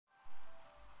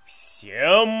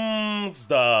Всем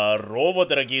здорово,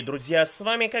 дорогие друзья, с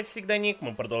вами, как всегда, Ник.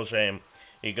 Мы продолжаем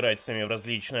играть с вами в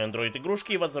различные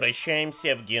Android-игрушки и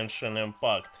возвращаемся в Genshin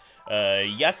Impact.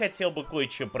 Я хотел бы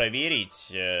кое-что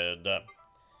проверить, да.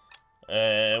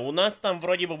 У нас там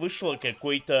вроде бы вышел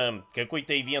какой-то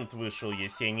ивент вышел,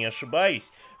 если я не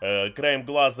ошибаюсь. Краем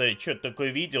глаза что-то такое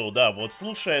видел, да, вот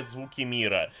 «Слушая Звуки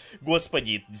Мира».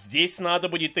 Господи, здесь надо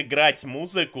будет играть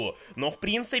музыку, но в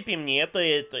принципе мне это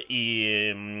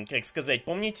и, как сказать,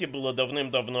 помните, было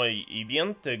давным-давно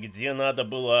ивент, где надо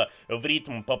было в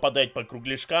ритм попадать по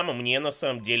кругляшкам, и мне на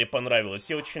самом деле понравилось.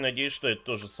 Я очень надеюсь, что это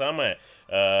то же самое.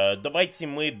 Давайте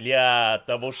мы для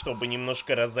того, чтобы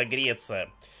немножко разогреться,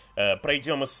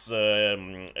 пройдем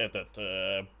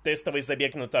тестовый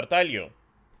забег на Тарталью.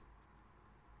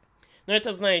 Но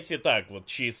это, знаете, так, вот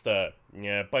чисто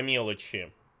по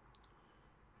мелочи.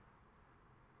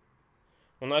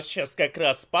 У нас сейчас как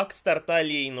раз пак с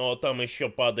Тартальей, но там еще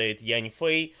падает Янь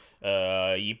Фэй.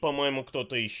 И, по-моему,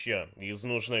 кто-то еще из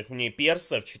нужных мне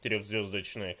персов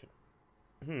 4-звездочных.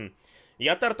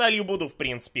 Я Тарталью буду, в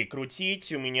принципе,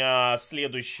 крутить. У меня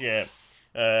следующая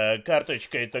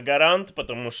карточка — это гарант,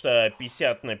 потому что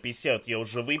 50 на 50 я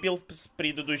уже выбил с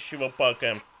предыдущего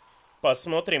пака.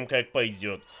 Посмотрим, как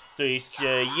пойдет. То есть,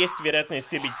 есть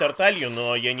вероятность убить Тарталью,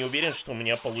 но я не уверен, что у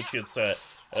меня получится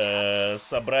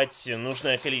собрать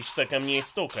нужное количество камней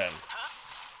стока.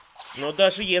 Но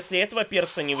даже если этого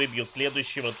перса не выбью,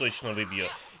 следующего точно выбью.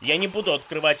 Я не буду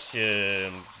открывать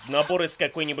наборы с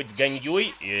какой-нибудь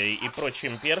ганьей и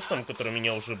прочим персом, которые у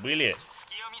меня уже были.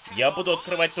 Я буду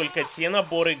открывать только те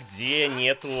наборы, где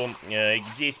нету,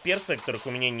 где есть персы, которых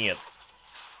у меня нет.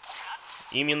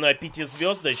 Именно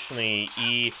 5-звездочные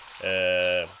и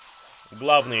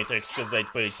главные, так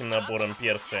сказать, по этим наборам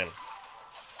персы.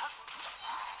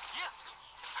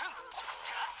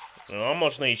 Ну,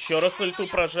 можно еще раз ульту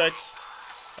прожать.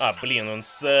 А, блин, он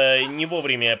не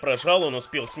вовремя прожал, он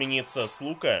успел смениться с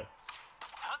лука.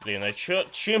 Блин, а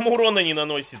чем урона не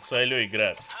наносится, алло,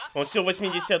 игра? Он все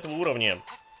 80 уровня.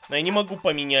 Но я не могу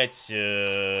поменять,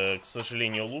 к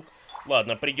сожалению, лук.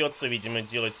 Ладно, придется, видимо,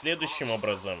 делать следующим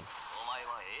образом.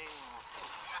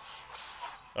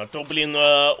 А то, блин,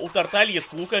 у Тартальи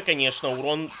с лука, конечно,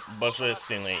 урон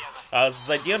божественный. А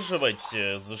задерживать,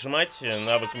 зажимать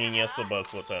навык мне не особо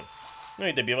охота. Ну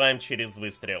и добиваем через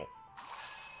выстрел.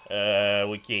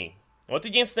 Окей. Вот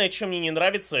единственное, что мне не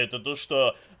нравится, это то,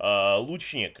 что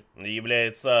лучник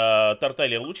является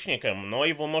Тарталья лучником, но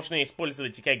его можно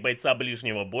использовать и как бойца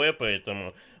ближнего боя,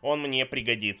 поэтому он мне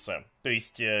пригодится. То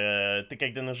есть, ты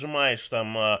когда нажимаешь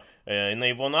там на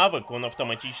его навык, он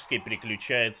автоматически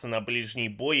переключается на ближний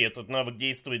бой, и этот навык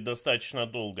действует достаточно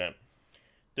долго.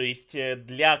 То есть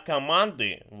для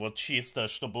команды, вот чисто,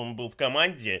 чтобы он был в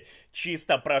команде,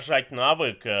 чисто прожать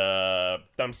навык,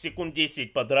 там секунд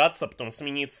 10 подраться, потом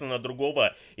смениться на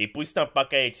другого, и пусть там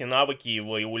пока эти навыки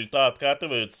его и ульта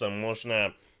откатываются,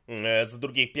 можно за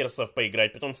других персов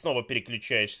поиграть, потом снова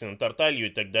переключаешься на Тарталью и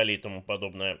так далее и тому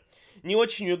подобное. Не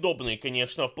очень удобный,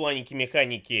 конечно, в плане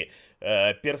механики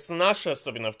персонаж,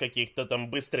 особенно в каких-то там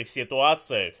быстрых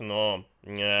ситуациях, но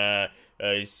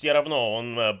все равно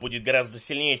он будет гораздо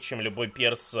сильнее, чем любой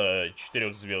перс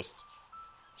 4 звезд.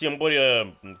 Тем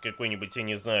более какой-нибудь, я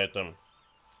не знаю, там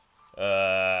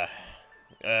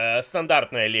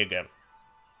стандартная лего.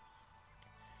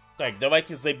 Так,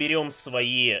 давайте заберем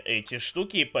свои эти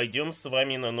штуки и пойдем с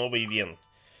вами на новый ивент.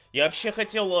 Я вообще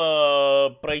хотел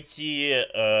пройти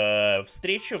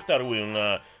встречу вторую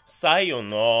на Саю,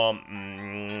 но,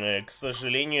 к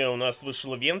сожалению, у нас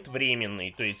вышел ивент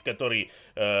временный, то есть который...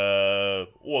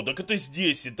 О, так это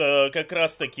здесь, это как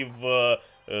раз-таки в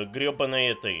гребаной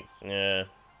этой...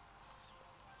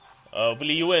 в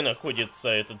Лиюэ находится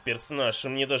этот персонаж, и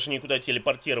мне даже никуда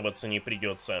телепортироваться не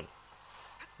придется.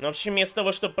 В общем, вместо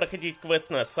того, чтобы проходить квест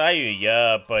на Саю,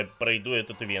 я пройду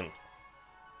этот ивент.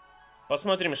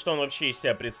 Посмотрим, что он вообще из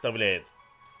себя представляет.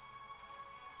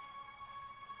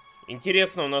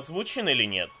 Интересно, он озвучен или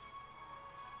нет?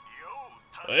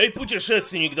 Эй,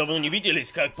 путешественник, давно не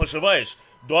виделись, как поживаешь?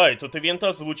 Да, этот ивент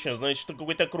озвучен, значит, что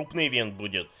какой-то крупный ивент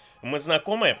будет. Мы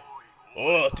знакомы?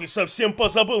 О, ты совсем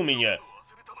позабыл меня.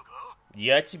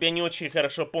 Я тебя не очень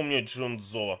хорошо помню,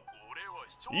 Джунзо.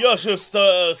 Я же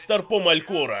Старпом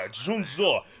Алькора,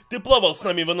 Джунзо. Ты плавал с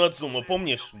нами в Инадзуме,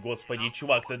 помнишь? Господи,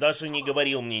 чувак, ты даже не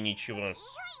говорил мне ничего.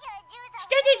 Что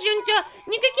ты, Джунзо?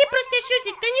 Никакие просто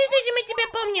шутит, конечно же мы тебя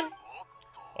помним.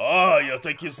 А, я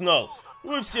так и знал.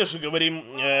 Мы все же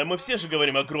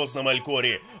говорим о грозном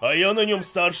Алькоре, а я на нем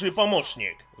старший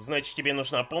помощник. Значит, тебе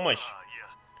нужна помощь?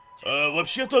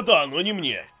 Вообще-то да, но не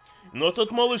мне. Но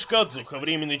тот малыш Кадзуха,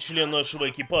 временный член нашего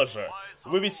экипажа.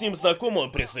 Вы ведь с ним знакомы,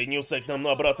 он присоединился к нам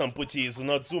на обратном пути из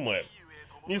Инадзуме.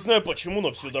 Не знаю почему,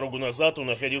 но всю дорогу назад он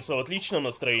находился в отличном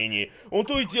настроении. Он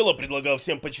то и дело предлагал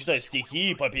всем почитать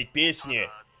стихи и попеть песни.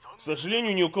 К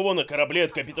сожалению, ни у кого на корабле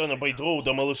от капитана Байдроу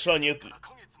до малыша нет...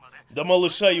 До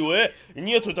малыша Юэ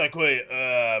нету такой...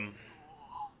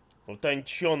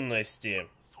 утонченности.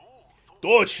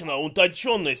 Точно,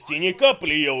 утонченности, ни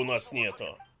капли ее у нас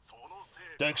нету.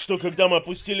 Так что, когда мы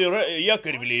опустили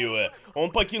якорь в Лиюэ,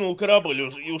 он покинул корабль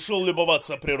и ушел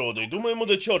любоваться природой. Думаю, ему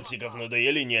до чертиков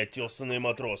надоели неоттесанные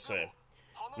матросы.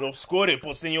 Но вскоре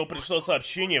после него пришло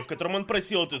сообщение, в котором он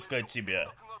просил отыскать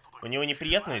тебя. У него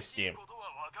неприятности?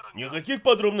 Никаких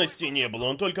подробностей не было,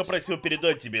 он только просил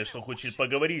передать тебе, что хочет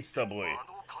поговорить с тобой.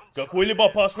 Какой-либо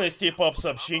опасности по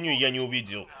сообщению я не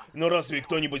увидел. Но разве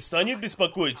кто-нибудь станет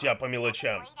беспокоить тебя по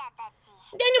мелочам?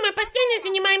 Да ну мы постоянно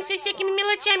занимаемся всякими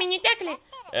мелочами, не так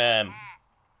ли?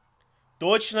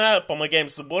 Точно, помогаем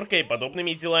с уборкой и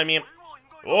подобными делами.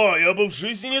 О, я бы в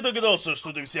жизни не догадался,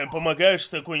 что ты всем помогаешь с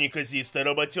такой неказистой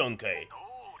работенкой.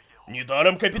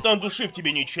 Недаром капитан души в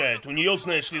тебе не чает, у нее,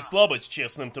 знаешь ли, слабость к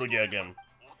честным трудягам.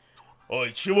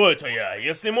 Ой, чего это я?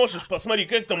 Если можешь, посмотри,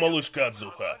 как там малыш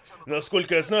Кадзуха.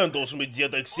 Насколько я знаю, он должен быть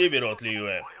где-то к северу от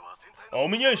Лиюэ. А у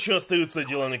меня еще остаются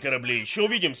дела на корабле. Еще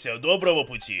увидимся. Доброго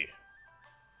пути.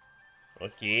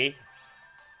 Окей.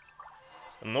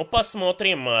 Ну,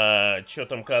 посмотрим, что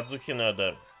там Кадзухе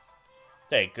надо.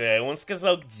 Так, он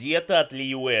сказал, где-то от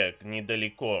Лиюэ,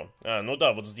 недалеко. Ну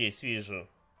да, вот здесь вижу.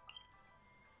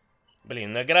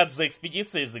 Блин, наград за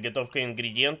экспедиции, заготовка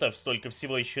ингредиентов, столько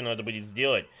всего еще надо будет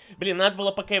сделать. Блин, надо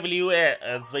было пока в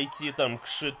Лиюэ зайти там к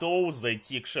Шитоу,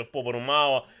 зайти к шеф-повару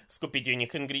Мао, скупить у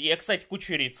них ингредиенты. Я, кстати,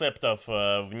 кучу рецептов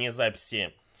вне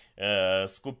записи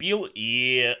скупил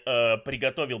и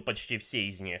приготовил почти все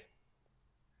из них.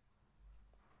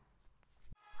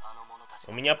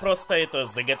 У меня просто это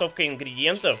заготовка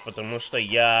ингредиентов, потому что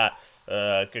я,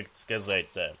 как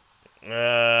сказать-то... У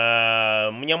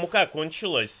меня мука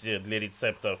кончилась для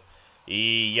рецептов,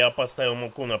 и я поставил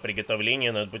муку на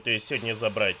приготовление, надо будет ее сегодня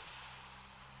забрать.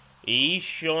 И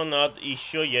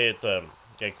еще я это,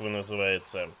 как вы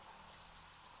называется...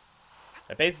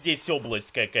 Опять здесь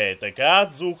область какая-то.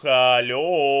 Кадзуха,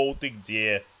 алло, ты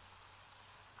где?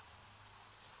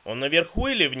 Он наверху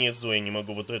или внизу? Я не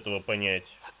могу вот этого понять.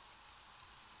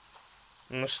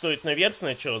 Ну, стоит наверх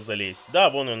сначала залезть? Да,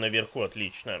 вон он наверху,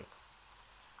 отлично.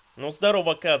 Ну,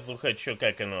 здорово, Кадзуха, чё,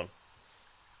 как оно?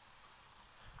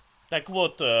 Так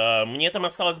вот, мне там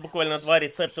осталось буквально 2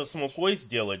 рецепта с мукой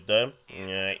сделать, да?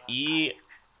 И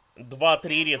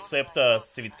 2-3 рецепта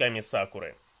с цветками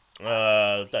сакуры.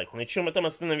 Так, на чем мы там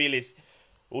остановились?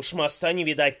 Уж моста не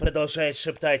видать, продолжает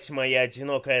шептать моя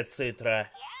одинокая цитра.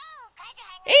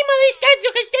 Эй, малыш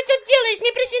Кадзуха, что ты тут делаешь?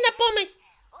 Мне проси на помощь.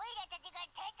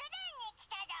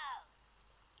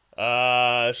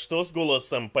 Что с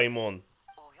голосом, Паймон?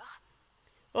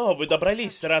 О, вы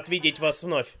добрались, рад видеть вас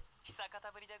вновь.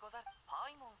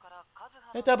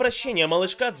 Это обращение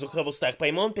малыш Кадзуха в устах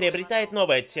Паймон приобретает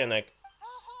новый оттенок.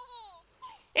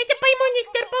 Это Паймон из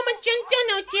Терпома Чон-Чон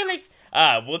научилась.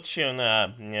 Вот что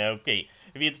она... Окей.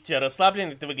 Вид у тебя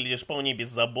расслабленный, ты выглядишь вполне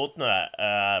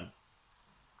беззаботно.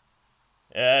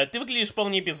 Ты выглядишь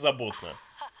вполне беззаботно.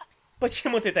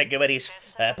 Почему ты так говоришь?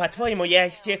 По-твоему, я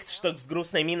из тех, что с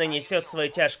грустной миной несет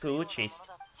свою тяжкую участь?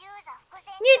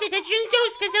 Нет, это Джунцоу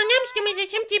сказал нам, что мы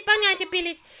зачем тебе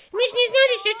понадобились. Мы ж не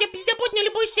знали, что ты беззаботно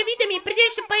любуешься видами и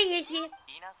предаешься поэзии.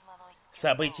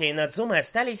 События Инадзуме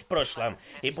остались в прошлом,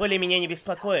 и более меня не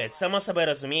беспокоит. Само собой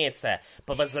разумеется,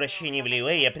 по возвращении в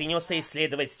Лиюэ я принялся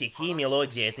исследовать стихи и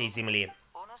мелодии этой земли.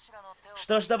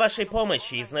 Что ж до вашей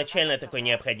помощи, изначально такой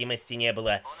необходимости не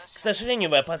было. К сожалению,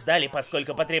 вы опоздали,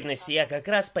 поскольку потребность сия как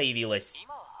раз появилась.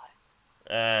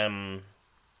 В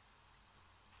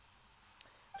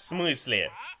смысле?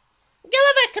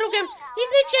 Голова кругом.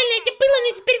 Изначально это было,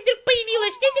 но теперь вдруг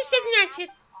появилось. Что это все значит?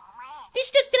 Ты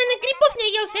что, странных грибов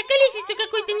наелся, а колесицу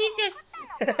какую-то несешь?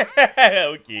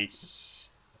 Окей.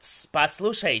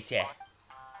 Послушайте.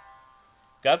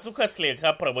 Кадзуха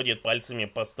слегка проводит пальцами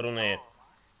по струне.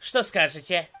 Что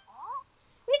скажете?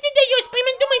 Ну ты даешь,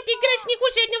 Паймон думает, ты играешь не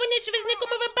хуже одного нашего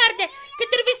знакомого барда,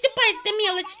 который выступает за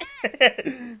мелочь.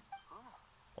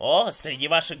 О, среди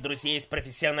ваших друзей есть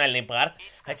профессиональный бард.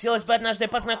 Хотелось бы однажды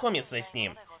познакомиться с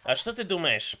ним. А что ты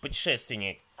думаешь,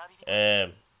 путешественник?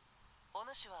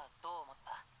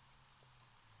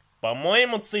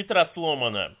 По-моему, цитра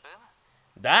сломана.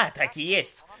 Да, так и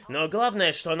есть. Но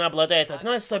главное, что она обладает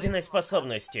одной особенной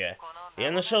способностью.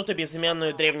 Я нашел эту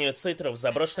безымянную древнюю цитру в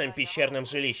заброшенном пещерном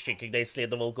жилище, когда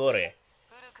исследовал горы.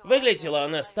 Выглядела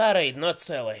она старой, но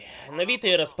целой. На вид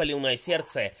ее распалил мое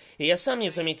сердце, и я сам не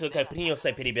заметил, как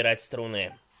принялся перебирать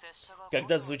струны.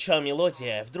 Когда звучала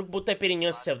мелодия, вдруг будто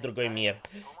перенесся в другой мир.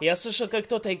 Я слышал, как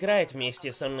кто-то играет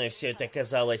вместе со мной, все это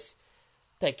казалось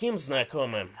таким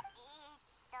знакомым.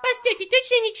 Постой, ты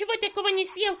точно ничего такого не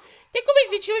съел? Такого,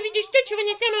 из-за чего видишь то, чего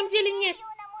на самом деле нет?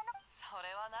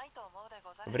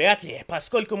 Вряд ли,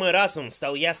 поскольку мой разум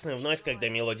стал ясным вновь, когда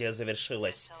мелодия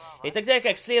завершилась. И тогда я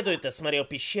как следует осмотрел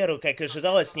пещеру, как и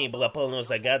ожидалось, с ней было полно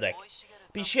загадок.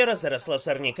 Пещера заросла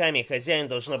сорняками, хозяин,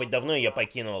 должно быть, давно ее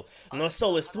покинул. Но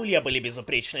стол и стулья были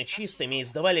безупречно чистыми и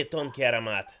издавали тонкий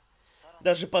аромат.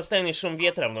 Даже постоянный шум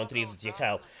ветра внутри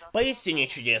затихал. Поистине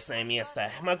чудесное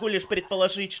место. Могу лишь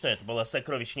предположить, что это была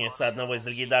сокровищница одного из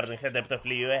легендарных адептов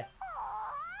Лиюэ.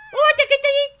 О, так это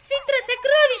и цитра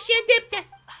сокровища адепта!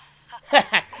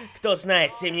 Ха-ха, кто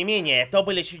знает, тем не менее, то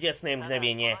были чудесные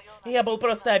мгновения. Я был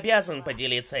просто обязан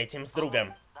поделиться этим с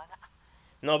другом.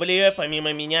 Но в Лиюэ,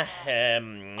 помимо меня,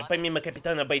 помимо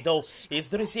капитана Бэйдоу, из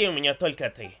друзей у меня только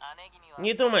ты.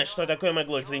 Не думаю, что такое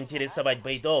могло заинтересовать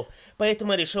Бэйдоу,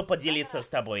 поэтому решил поделиться с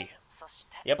тобой.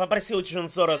 Я попросил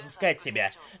Джунзо разыскать тебя,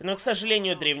 но, к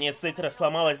сожалению, древняя цитра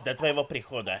сломалась до твоего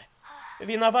прихода.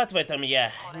 Виноват в этом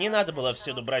я. Не надо было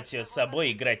всюду брать ее с собой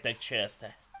и играть так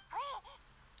часто.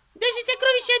 Даже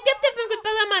сокровища адептов могут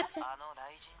поломаться.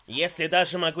 Если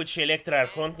даже могучий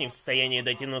электроархонт не в состоянии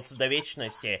дотянуться до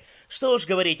вечности, что уж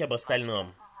говорить об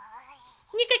остальном.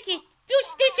 Никакие. Ты уж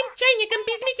с этим чайником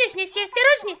безмятежности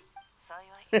осторожней.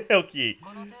 Окей.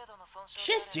 К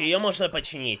счастью, ее можно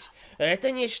починить.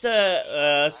 Это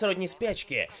нечто сродни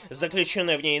спячки.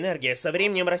 Заключенная в ней энергия со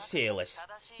временем рассеялась.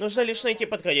 Нужно лишь найти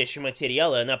подходящий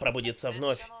материал, и она пробудится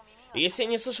вновь. Если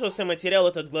не слышался материал,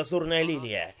 этот глазурная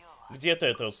лилия. Где ты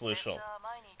это услышал?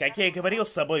 Как я и говорил,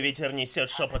 с собой ветер несет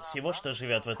шепот всего, что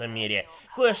живет в этом мире.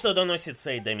 Кое-что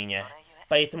доносится и до меня.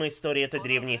 Поэтому история этой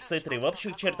древней цитры в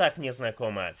общих чертах мне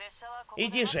знакома.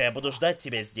 Иди же, я буду ждать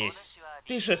тебя здесь.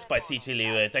 Ты же спаситель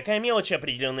Лиюэ. Такая мелочь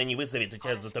определенно не вызовет у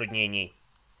тебя затруднений.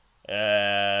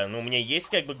 Ну у меня есть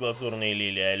как бы глазурные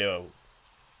лилии, алло.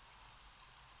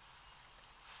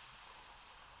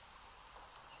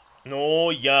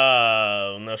 Ну,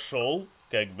 я нашел,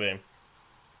 как бы.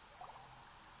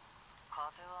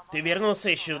 Ты вернулся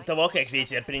еще до того, как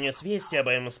ветер принес вести об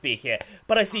моем успехе.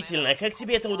 Поразительно, как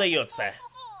тебе это удается?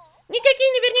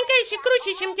 Никакие наверняка еще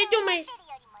круче, чем ты думаешь.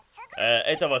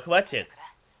 Этого хватит?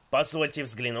 Позвольте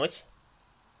взглянуть.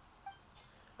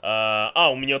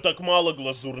 У меня так мало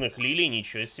глазурных лилий,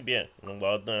 ничего себе. Ну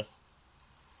ладно.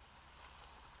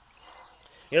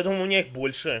 Я думаю, у меня их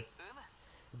больше.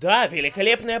 Да,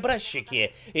 великолепные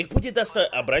образчики. Их будет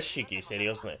достаточно... Образчики,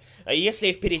 серьезно. А если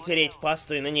их перетереть в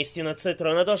пасту и нанести на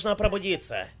цитру, она должна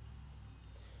пробудиться.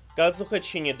 Кадзуха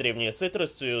чинит древнюю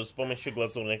цитрусу с помощью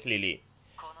глазурных лилий.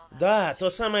 Да, то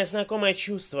самое знакомое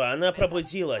чувство, она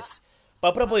пробудилась.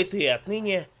 Попробуй ты,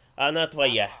 отныне она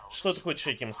твоя. Что ты хочешь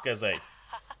этим сказать?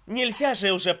 Нельзя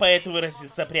же уже поэту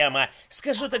выразиться прямо.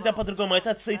 Скажу тогда по-другому,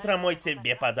 это цитра мой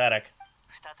тебе подарок.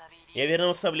 Я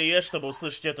вернулся в Лиюэ, чтобы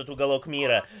услышать этот уголок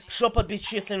мира. Шепот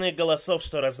бесчисленных голосов,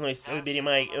 что разносится в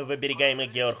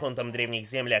оберегаемых Георхонтом древних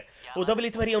землях,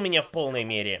 удовлетворил меня в полной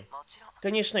мере.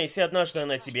 Конечно, если однажды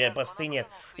она тебе постынет,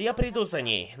 я приду за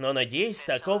ней, но надеюсь,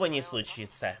 такого не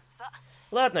случится.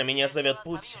 Ладно, меня зовет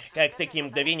путь. Как такие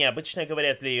мгновения обычно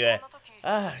говорят в Лиюэ.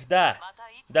 Ах, да.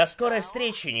 До скорой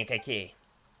встречи, никакей.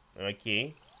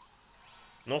 Окей.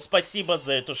 Ну, спасибо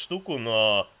за эту штуку,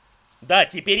 но... Да,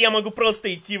 теперь я могу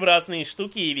просто идти в разные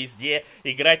штуки и везде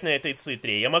играть на этой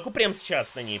цитре. Я могу прямо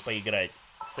сейчас на ней поиграть.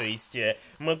 То есть,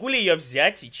 могу ли я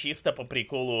взять и чисто по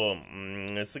приколу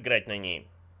сыграть на ней?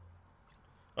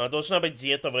 Она должна быть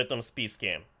где-то в этом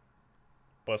списке.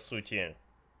 По сути.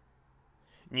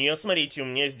 Не, смотрите, у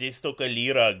меня здесь только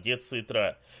лира, а где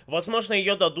цитра? Возможно,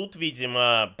 ее дадут,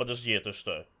 видимо... Подожди, это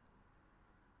что?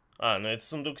 Ну это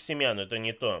сундук семян, это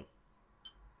не то.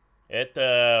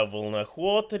 Это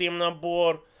волноход,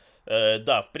 ремнабор.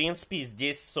 Да, в принципе,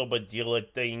 здесь особо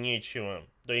делать-то и нечего.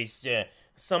 То есть,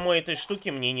 самой этой штуки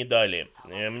мне не дали.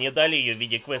 Мне дали ее в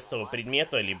виде квестового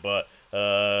предмета, либо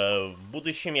в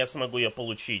будущем я смогу ее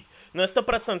получить. На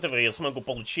 100% я ее смогу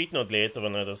получить, но для этого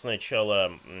надо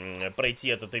сначала пройти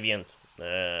этот ивент.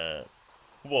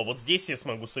 Вот здесь я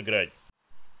смогу сыграть.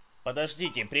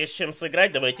 Подождите, прежде чем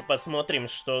сыграть, давайте посмотрим,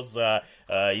 что за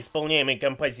исполняемые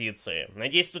композиции.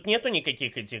 Надеюсь, тут нету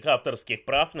никаких этих авторских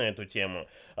прав на эту тему.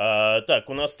 Так,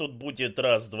 у нас тут будет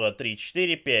 1, 2, 3,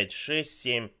 4, 5, 6,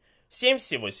 7. 7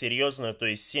 всего, серьезно, то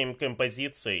есть 7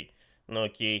 композиций. Ну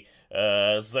окей.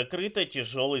 Закрыто,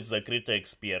 тяжелый, закрыто,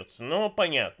 эксперт. Ну,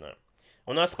 понятно.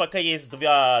 У нас пока есть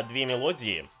две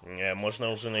мелодии.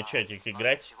 Можно уже начать их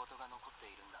играть.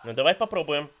 Ну, давай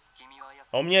попробуем.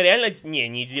 А у меня реально...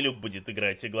 Не Делюк будет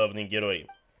играть, и главный герой.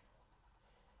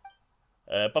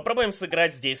 Попробуем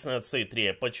сыграть здесь на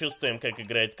C3. Почувствуем, как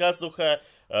играет Казуха.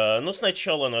 Ну,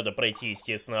 сначала надо пройти,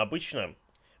 естественно, обычно.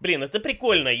 Блин, это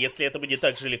прикольно, если это будет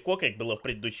так же легко, как было в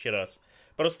предыдущий раз.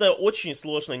 Просто очень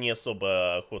сложно, не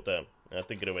особо охота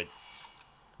отыгрывать.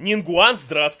 Нингуан,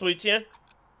 здравствуйте!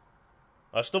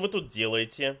 А что вы тут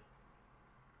делаете?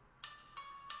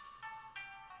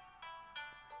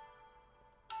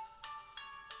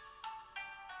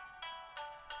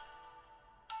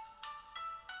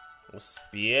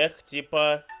 Успех,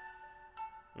 типа.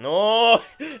 Но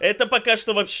это пока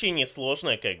что вообще не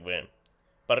сложно, как бы.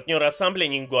 Партнер ассамбля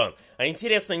Нингуан. А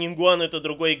интересно, Нингуан это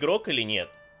другой игрок или нет?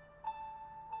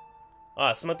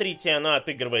 А, смотрите, она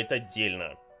отыгрывает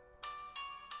отдельно.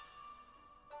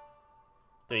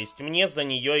 То есть мне за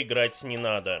нее играть не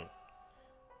надо.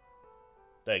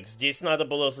 Так, здесь надо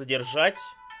было задержать.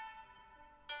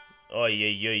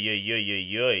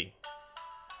 Ой-ой-ой-ой-ой-ой-ой.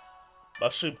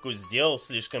 Ошибку сделал,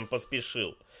 слишком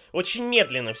поспешил. Очень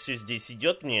медленно все здесь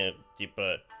идет мне,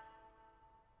 типа,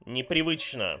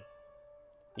 непривычно.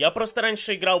 Я просто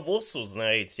раньше играл в Осу,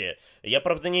 знаете. Я,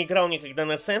 правда, не играл никогда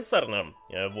на сенсорном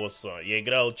в Осу. Я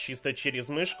играл чисто через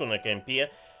мышку на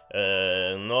компе.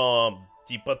 Но,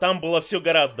 типа, там было все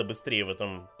гораздо быстрее в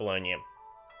этом плане.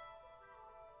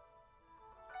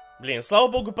 Блин, слава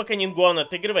богу, пока Нингуан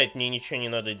отыгрывает, мне ничего не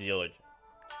надо делать.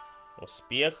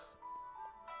 Успех.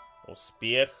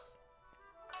 Успех.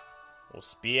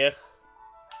 Успех.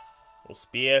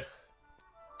 Успех.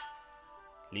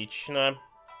 Отлично.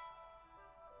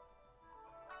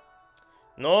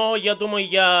 Но, я думаю,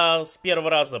 я с первого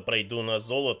раза пройду на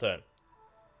золото.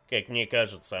 Как мне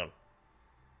кажется.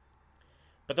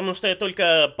 Потому что я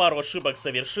только пару ошибок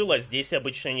совершил, а здесь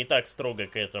обычно не так строго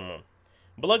к этому.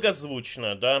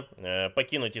 Благозвучно, да,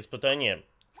 покинуть испытание.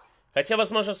 Хотя,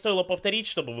 возможно, стоило повторить,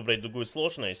 чтобы выбрать другую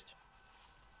сложность.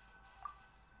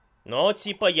 Но,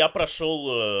 типа, я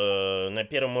прошел на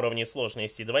первом уровне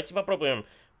сложности. Давайте попробуем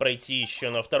пройти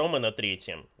еще на втором и на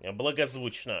третьем.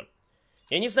 Благозвучно.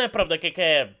 Я не знаю, правда,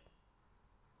 какая...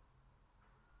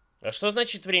 А что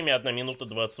значит время 1 минута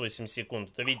 28 секунд?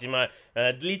 Это, видимо,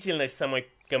 длительность самой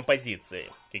композиции,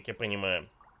 как я понимаю.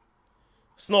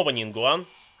 Снова Нингуан.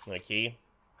 Окей.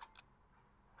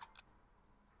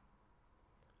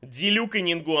 Делюк и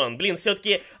Нингуан. Блин,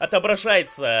 все-таки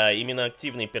отображается именно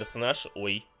активный персонаж.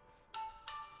 Ой.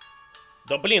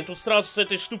 Да блин, тут сразу с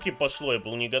этой штуки пошло, я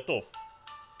был не готов.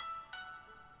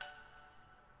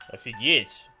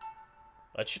 Офигеть.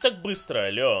 А че так быстро,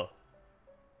 алло?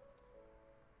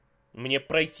 Мне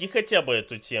пройти хотя бы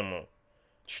эту тему?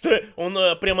 Что? Он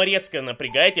прямо резко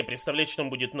напрягает, я представляю, что он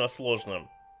будет на сложном.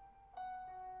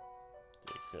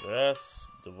 Так,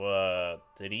 раз, два,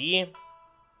 три.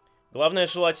 Главное,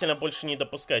 желательно больше не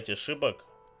допускать ошибок.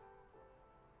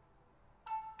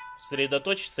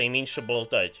 Сосредоточиться и меньше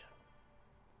болтать.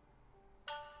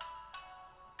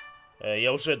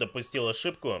 Я уже допустил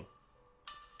ошибку.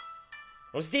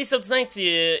 Вот здесь вот,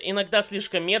 знаете, иногда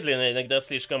слишком медленно, иногда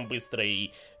слишком быстро,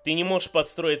 и ты не можешь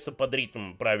подстроиться под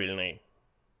ритм правильный.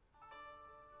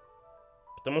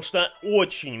 Потому что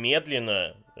очень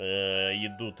медленно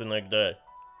идут иногда.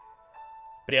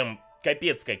 Прям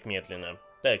капец как медленно.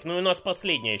 Так, ну и у нас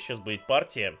последняя сейчас будет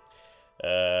партия.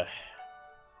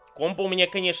 Комбо у меня,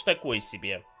 конечно, такой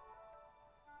себе.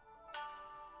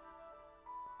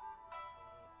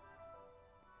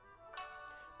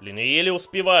 Блин, я еле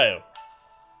успеваю.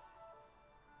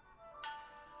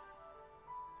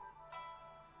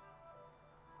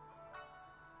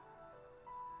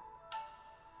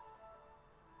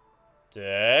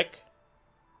 Так.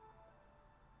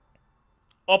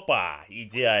 Опа,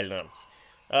 идеально.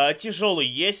 Тяжелый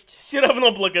есть. Все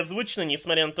равно благозвучно,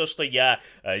 несмотря на то, что я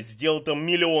сделал там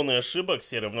миллионы ошибок,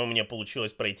 все равно у меня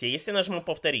получилось пройти. Если нажму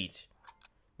повторить.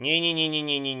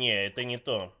 Не-не-не-не-не-не-не, это не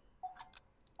то.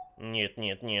 Нет,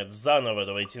 нет, нет, заново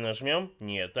давайте нажмем.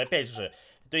 Нет, опять же.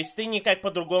 То есть ты никак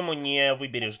по-другому не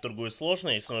выберешь другую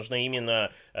сложность. Нужно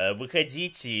именно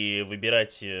выходить и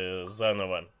выбирать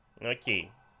заново.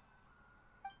 Окей.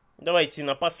 Давайте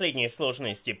на последней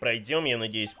сложности пройдем. Я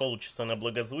надеюсь, получится на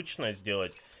благозвучно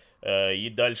сделать.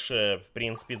 И дальше, в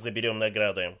принципе, заберем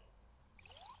награды.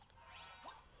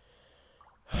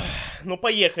 Ну,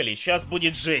 поехали. Сейчас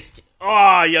будет жесть.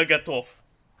 Я готов.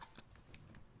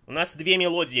 У нас 2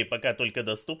 мелодии пока только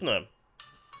доступно.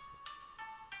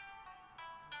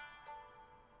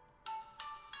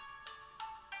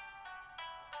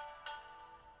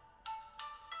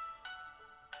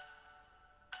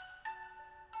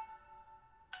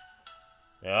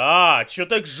 Чё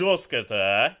так жестко-то,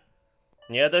 а?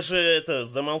 Я даже это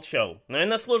замолчал. Но я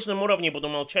на сложном уровне буду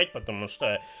молчать, потому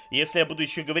что если я буду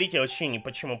еще говорить, я вообще ни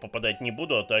почему попадать не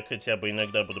буду, а так хотя бы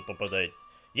иногда буду попадать.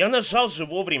 Я нажал же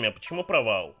вовремя, почему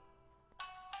провал?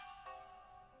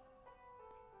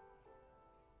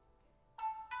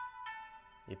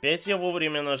 И опять я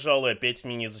вовремя нажал, и опять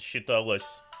мне не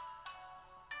засчиталось.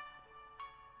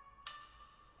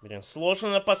 Блин, сложно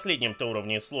на последнем-то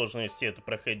уровне сложности это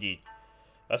проходить.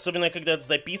 Особенно, когда ты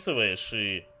записываешь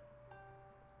и...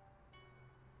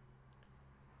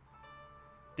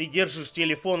 Ты держишь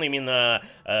телефон именно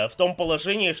в том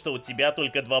положении, что у тебя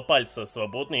только 2 пальца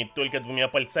свободны, и только 2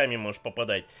 пальцами можешь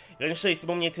попадать. Конечно, если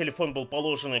бы у меня телефон был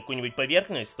положен на какую-нибудь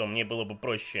поверхность, то мне было бы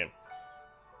проще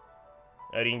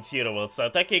ориентироваться. А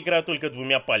так я играю только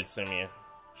 2 пальцами,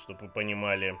 чтобы вы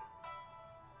понимали.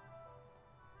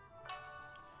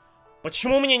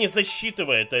 Почему меня не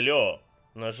засчитывает, алло,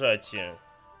 нажатие?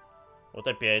 Вот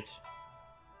опять.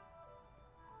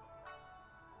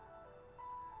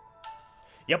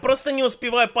 Я просто не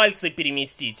успеваю пальцы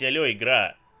переместить, алло,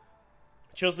 игра.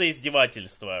 Чё за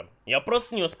издевательство? Я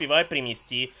просто не успеваю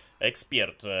перемести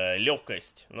эксперт.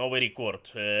 Легкость. Новый рекорд.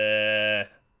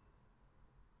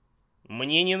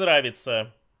 Мне не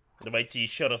нравится. Давайте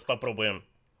еще раз попробуем.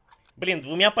 Блин,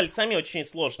 2 пальцами очень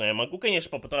сложно. Я могу, конечно,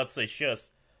 попытаться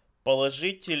сейчас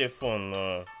положить телефон,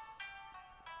 но...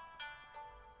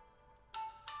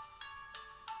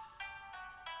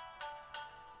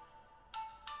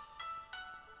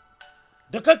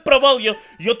 Да как провал? Я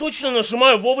точно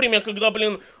нажимаю вовремя, когда,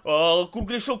 блин,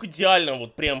 кругляшок идеально,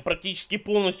 вот прям практически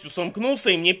полностью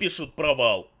сомкнулся, и мне пишут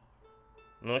провал.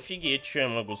 Ну офигеть, что я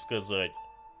могу сказать.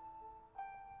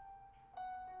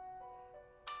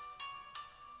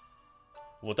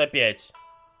 Вот опять.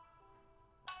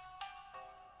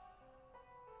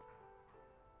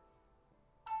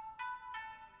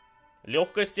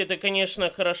 Легкость это, конечно,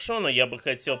 хорошо, но я бы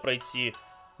хотел пройти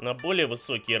на более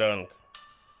высокий ранг.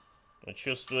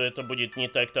 Чувствую, это будет не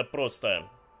так-то просто.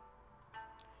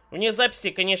 Вне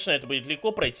записи, конечно, это будет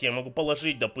легко пройти. Я могу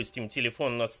положить, допустим,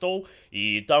 телефон на стол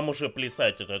и там уже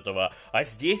плясать от этого. А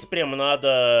здесь прям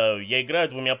надо... Я играю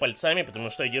 2 пальцами, потому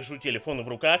что я держу телефон в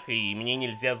руках, и мне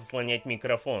нельзя заслонять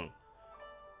микрофон.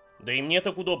 Да и мне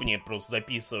так удобнее просто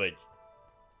записывать.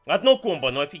 Одно комбо,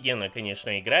 но офигенно,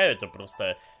 конечно, играю. Это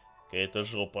просто какая-то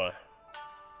жопа.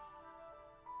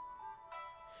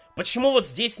 Почему вот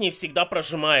здесь не всегда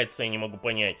прожимается, я не могу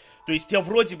понять. То есть я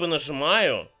вроде бы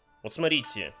нажимаю. Вот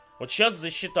смотрите. Вот сейчас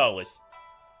засчиталось.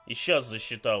 И сейчас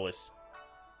засчиталось.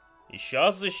 И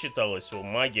сейчас засчиталось. О,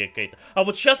 магия какая-то. А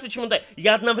вот сейчас почему-то...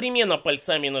 Я одновременно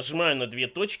пальцами нажимаю на 2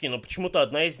 точки, но почему-то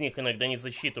одна из них иногда не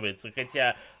засчитывается.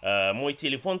 Хотя мой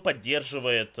телефон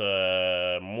поддерживает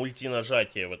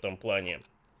мультинажатие в этом плане.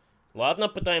 Ладно,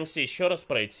 пытаемся еще раз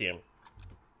пройти.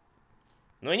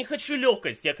 Но я не хочу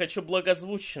легкость, я хочу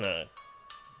благозвучно.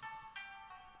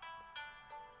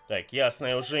 Так, ясно,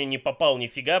 я уже не попал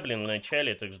нифига, блин, в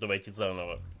начале, так что давайте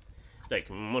заново. Так,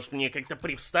 может мне как-то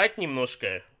привстать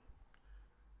немножко?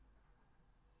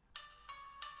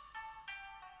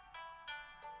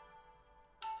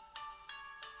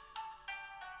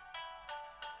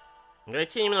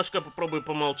 Давайте я немножко попробую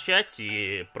помолчать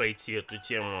и пройти эту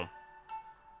тему.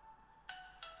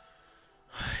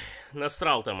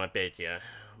 Насрал там опять я.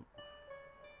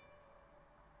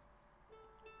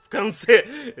 В конце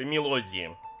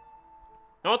мелодии.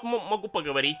 Вот могу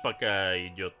поговорить, пока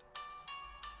идет.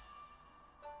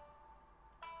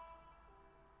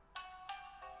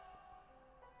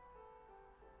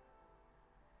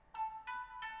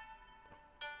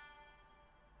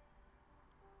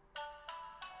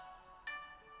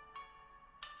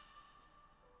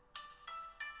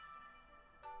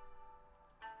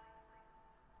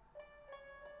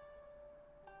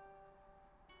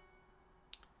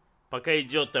 Пока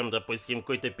идет там, допустим,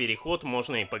 какой-то переход,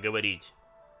 можно и поговорить.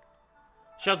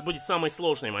 Сейчас будет самый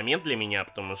сложный момент для меня,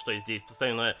 потому что здесь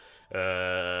постоянно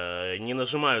не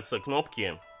нажимаются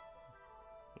кнопки.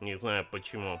 Не знаю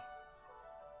почему.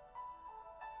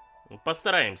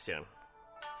 Постараемся.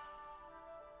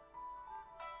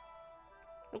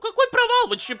 Ну какой провал?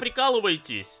 Вы че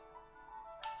прикалываетесь?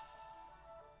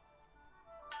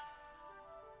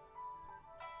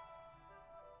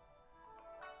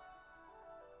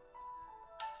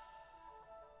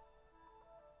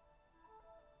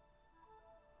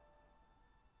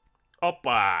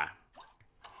 Опа!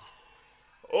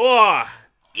 О!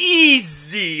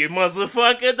 Изи!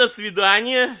 Мазафака, до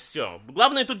свидания. Все.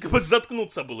 Главное тут как бы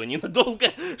заткнуться было ненадолго,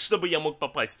 чтобы я мог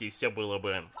попасть, и все было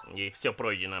бы. И все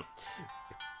пройдено.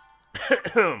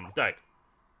 Так.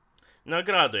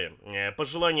 Награды.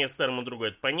 Пожелание старому другу,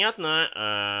 это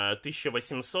понятно.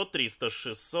 1800, 300,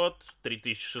 600,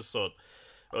 3600.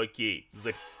 Окей.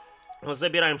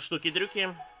 Забираем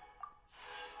штуки-дрюки.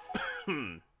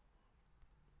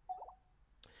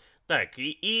 Так,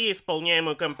 и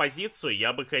исполняемую композицию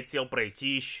я бы хотел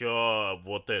пройти еще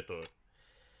вот эту.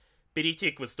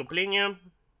 Перейти к выступлению.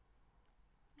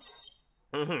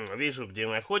 Угу, вижу, где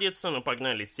находится. Ну,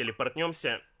 погнали,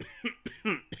 телепортнемся.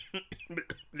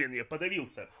 Блин, я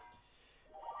подавился.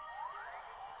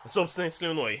 Собственной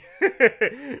слюной.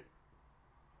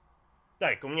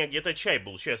 Так, у меня где-то чай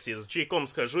был. Сейчас я за чайком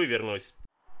схожу и вернусь.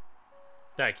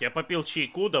 Так, я попил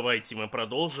чайку, давайте мы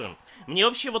продолжим. Мне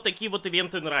вообще вот такие вот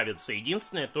ивенты нравятся.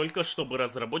 Единственное, только чтобы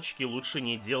разработчики лучше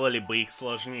не делали бы их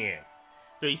сложнее.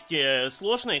 То есть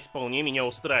сложность вполне меня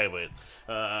устраивает.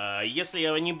 Если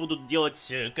они будут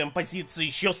делать композицию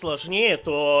еще сложнее,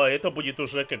 то это будет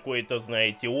уже какой-то,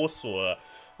 знаете, осу.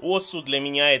 Осу для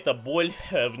меня это боль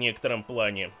в некотором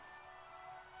плане.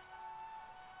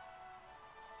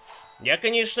 Я,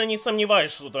 конечно, не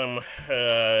сомневаюсь, что там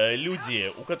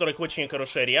люди, у которых очень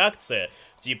хорошая реакция,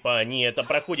 типа они это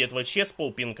проходят вообще с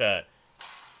полпинка.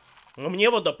 Но мне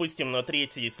вот, допустим, на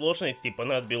третьей сложности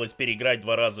понадобилось переиграть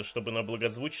 2 раза, чтобы на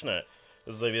благозвучно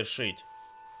завершить.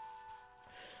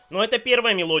 Но это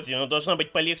первая мелодия, но должна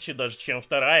быть полегче даже, чем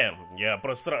вторая. Я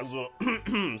просто сразу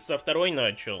со второй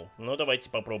начал. Ну, давайте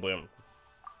попробуем.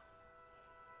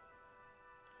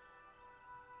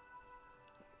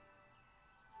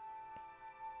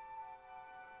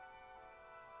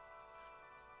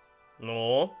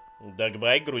 Ну,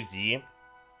 давай, грузи.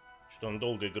 Что он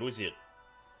долго грузит.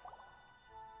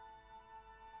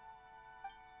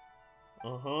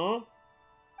 Угу.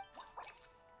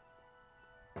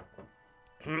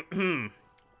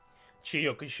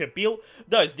 Чаек еще пил.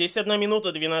 Да, здесь 1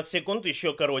 минута 12 секунд,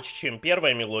 еще короче, чем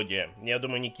первая мелодия. Я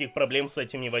думаю, никаких проблем с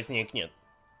этим не возникнет.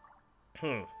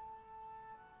 Ну,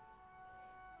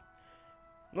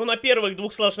 на первых 2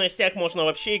 сложностях можно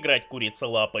вообще играть курица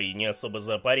лапой, не особо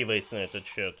запариваясь на этот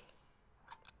счет.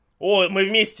 О, мы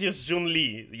вместе с Джун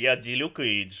Ли. Я Дилюк,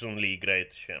 и Джун Ли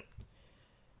играет еще.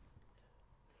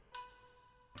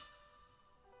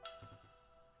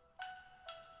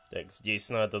 Так, здесь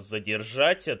надо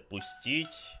задержать,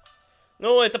 отпустить.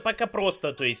 Ну, это пока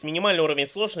просто, то есть минимальный уровень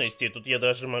сложности. Тут я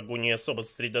даже могу не особо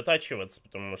сосредотачиваться,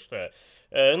 потому что...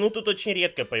 ну, тут очень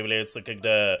редко появляются,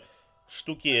 когда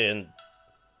штуки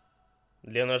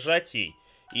для нажатий.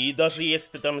 И даже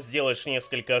если ты там сделаешь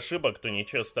несколько ошибок, то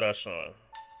ничего страшного.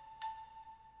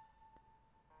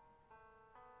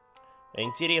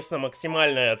 Интересно,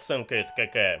 максимальная оценка это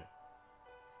какая?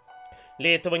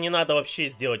 Для этого не надо вообще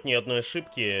сделать ни одной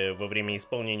ошибки во время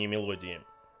исполнения мелодии.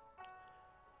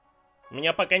 У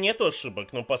меня пока нету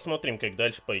ошибок, но посмотрим, как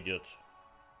дальше пойдет.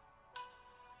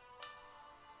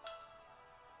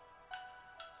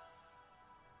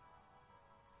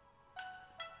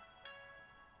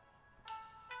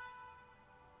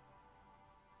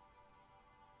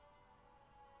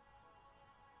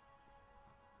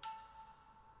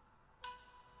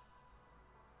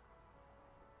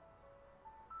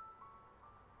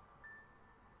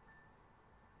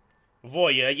 Во,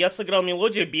 я сыграл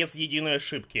мелодию без единой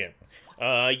ошибки.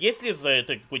 Есть ли за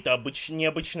это какой-то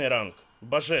необычный ранг?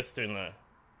 Божественно.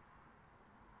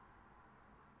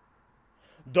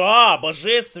 Да,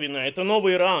 божественно, это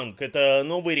новый ранг, это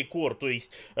новый рекорд, то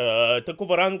есть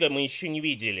такого ранга мы еще не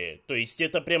видели. То есть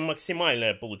это прям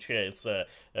максимальная получается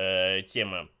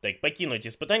тема. Так, покинуть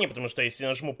испытание, потому что если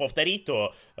нажму повторить,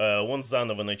 то он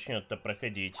заново начнет это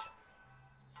проходить.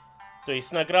 То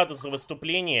есть награда за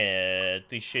выступление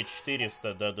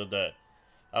 1400, да-да-да.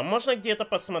 А можно где-то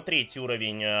посмотреть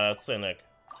уровень оценок?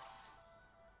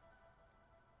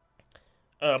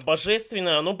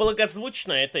 Божественно, ну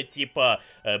благозвучно это типа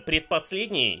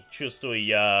предпоследний, чувствую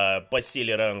я, по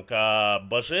силе ранг, а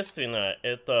божественно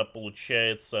это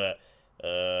получается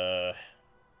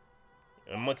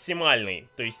максимальный.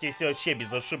 То есть если вообще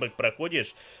без ошибок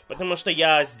проходишь, потому что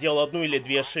я сделал 1 или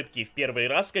 2 ошибки в первый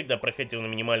раз, когда проходил на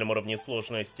минимальном уровне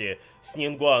сложности с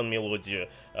Нингуан мелодию.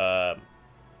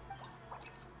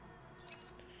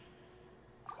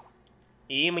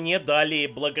 И мне дали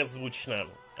благозвучно.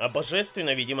 А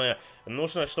божественно, видимо,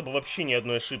 нужно, чтобы вообще ни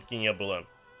одной ошибки не было.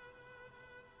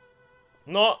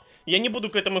 Но я не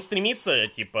буду к этому стремиться,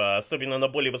 типа, особенно на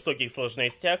более высоких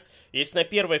сложностях. Если на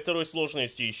первой и второй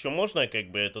сложности еще можно,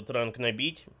 как бы, этот ранг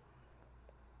набить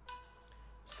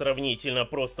сравнительно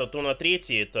просто, то на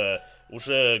третьей это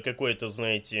уже какое-то,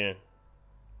 знаете,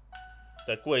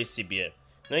 такое себе.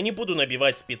 Но я не буду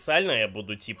набивать специально, я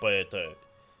буду, типа, это...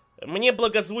 Мне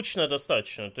благозвучно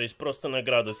достаточно, то есть просто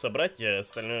награды собрать, и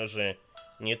остальное уже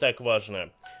Не так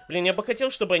важно. Блин, я бы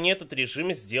хотел, чтобы они этот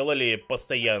режим сделали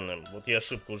постоянным. Вот я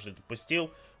ошибку уже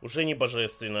допустил. Уже не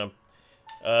божественно.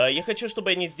 Я хочу, чтобы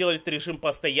они сделали этот режим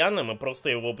постоянным и просто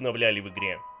его обновляли в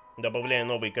игре, добавляя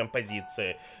новые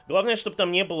композиции. Главное, чтобы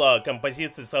там не было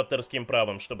композиций с авторским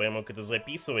правом, чтобы я мог это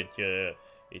записывать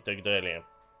и так далее.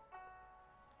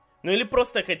 Ну или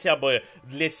просто хотя бы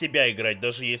для себя играть,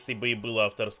 даже если бы и было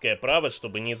авторское право,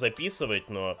 чтобы не записывать,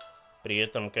 но при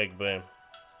этом как бы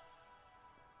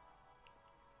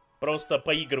просто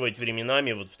поигрывать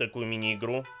временами вот в такую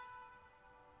мини-игру.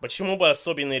 Почему бы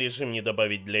особенный режим не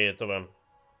добавить для этого?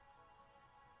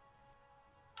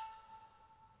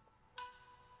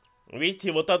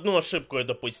 Видите, вот одну ошибку я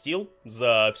допустил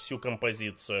за всю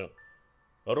композицию.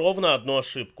 Ровно одну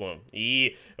ошибку.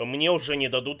 И мне уже не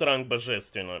дадут ранг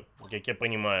божественно, как я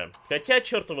понимаю. Хотя,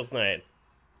 черт его знает.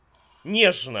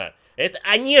 Нежно.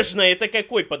 А нежно это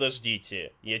какой,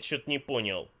 подождите? Я что-то не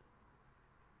понял.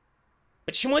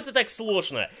 Почему это так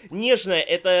сложно? Нежно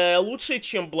это лучше,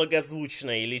 чем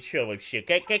благозвучно или что вообще?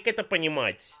 Как это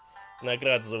понимать?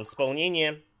 Награда за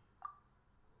исполнение.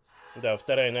 Да,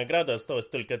 вторая награда, осталась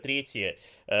только третья.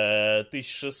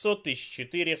 1600,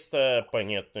 1400,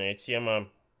 понятная тема.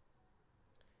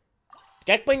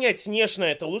 Как понять, нежно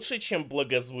это лучше, чем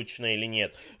благозвучно или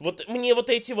нет? Вот мне вот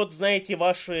эти вот, знаете,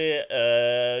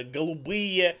 ваши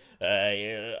голубые,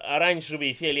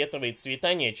 оранжевые, фиолетовые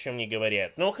цвета ни о чем не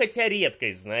говорят. Но хотя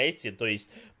редкость, знаете, то есть,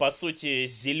 по сути,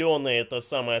 зеленый это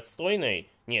самый отстойный.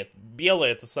 Нет,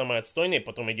 белый это самый отстойный,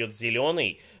 потом идет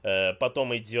зеленый,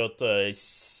 потом идет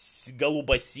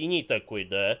голубо-синий такой,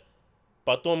 да.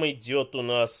 Потом идет у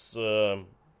нас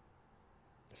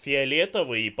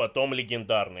фиолетовый, и потом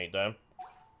легендарный, да.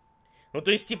 Ну,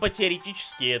 то есть, типа,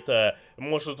 теоретически это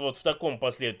может вот в таком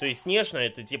последовательности. То есть, нежно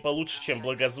это, типа, лучше, чем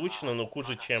благозвучно, но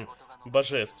хуже, чем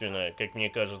божественно, как мне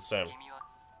кажется.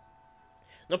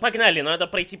 Ну, погнали, надо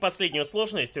пройти последнюю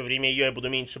сложность. Во время ее я буду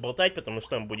меньше болтать, потому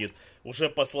что там будет уже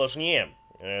посложнее.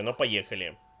 Но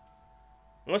поехали.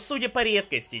 Ну, судя по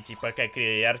редкости, типа, как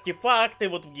и артефакты,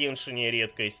 вот в Геншине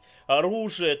редкость,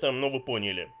 оружие там, ну, вы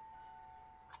поняли.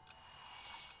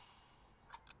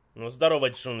 Ну, здорово,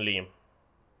 Джун-Ли.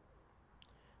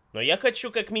 Но я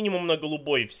хочу как минимум на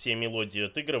голубой все мелодии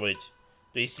отыгрывать.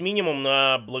 То есть минимум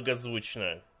на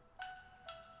благозвучно.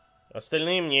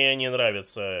 Остальные мне не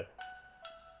нравятся.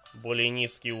 Более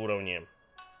низкие уровни.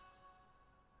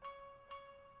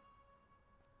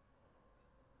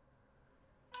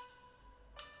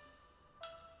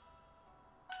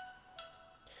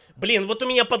 Блин, вот у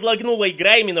меня подлагнула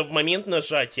игра именно в момент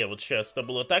нажатия. Вот сейчас это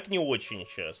было так не очень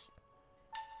сейчас.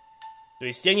 То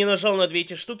есть я не нажал на две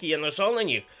эти штуки, я нажал на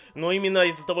них, но именно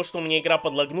из-за того, что у меня игра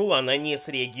подлагнула, она не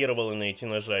среагировала на эти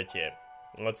нажатия.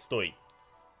 Отстой.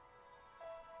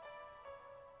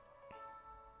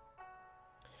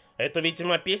 Это,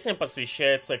 видимо, песня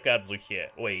посвящается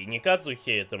Кадзухе. Ой, не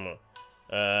Кадзухе этому.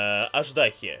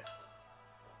 Аждахе.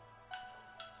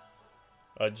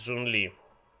 От Джун-Ли.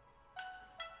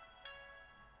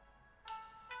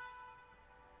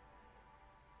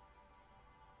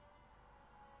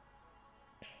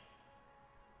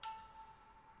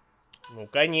 Ну,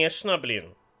 конечно,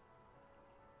 блин.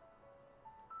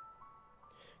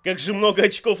 Как же много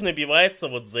очков набивается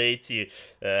вот за эти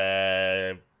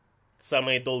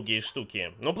самые долгие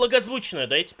штуки. Ну, благозвучно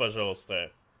дайте,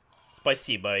 пожалуйста.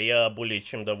 Спасибо, я более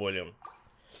чем доволен.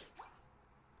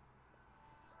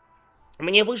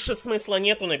 Мне выше смысла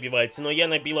нету набивать, но я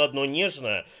набил одно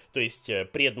нежно, то есть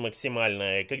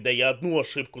предмаксимальное, когда я одну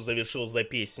ошибку завершил за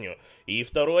песню. И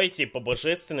второе, типа,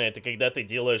 божественное, это когда ты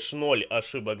делаешь 0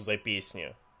 ошибок за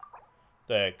песню.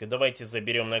 Так, давайте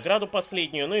заберем награду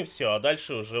последнюю, ну и все. А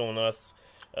дальше уже у нас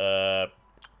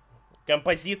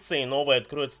композиции новые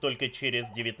откроются только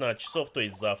через 19 часов, то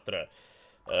есть завтра.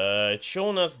 Что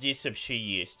у нас здесь вообще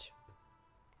есть?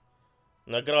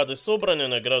 Награды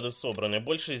собраны.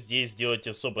 Больше здесь сделать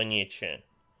особо нечего.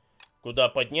 Куда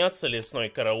подняться? Лесной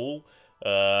караул.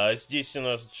 Здесь у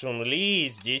нас Джун-Ли,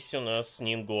 здесь у нас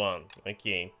Нингуан.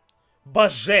 Окей.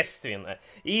 Божественно!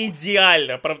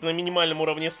 Идеально! Правда, на минимальном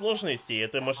уровне сложности.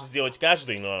 Это может сделать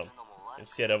каждый, но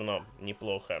все равно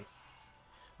неплохо.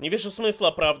 Не вижу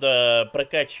смысла, правда,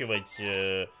 прокачивать...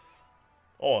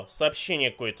 О,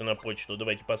 сообщение какое-то на почту.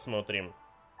 Давайте посмотрим.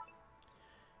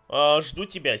 Жду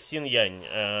тебя,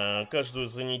 Син-Янь. Каждую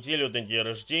за неделю до дня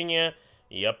рождения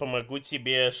я помогу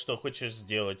тебе, что хочешь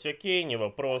сделать. Окей, не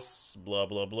вопрос,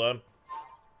 бла-бла-бла.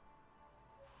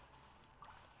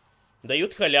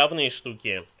 Дают халявные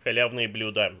штуки, халявные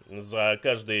блюда за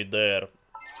каждый ДР.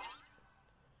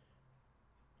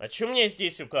 А что у меня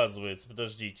здесь указывается?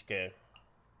 Подождите-ка.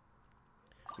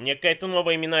 У меня какая-то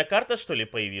новая именная карта, что ли,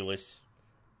 появилась?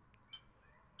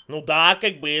 Ну да,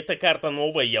 как бы эта карта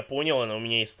новая, я понял, она у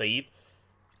меня и стоит.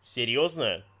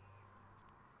 Серьезно?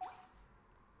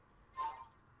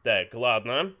 Так,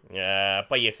 ладно.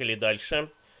 Поехали дальше.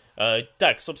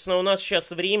 Так, собственно, у нас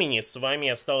сейчас времени с вами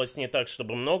осталось не так,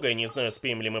 чтобы много. Я не знаю,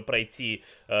 успеем ли мы пройти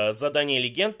задание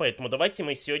легенд, поэтому давайте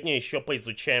мы сегодня еще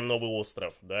поизучаем Новый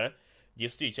остров, да?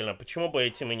 Действительно, почему бы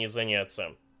этим и не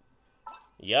заняться?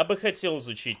 Я бы хотел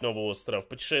изучить Новый остров.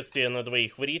 Путешествие на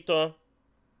двоих в Рито.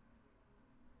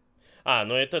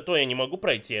 Но это то я не могу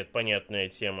пройти, это понятная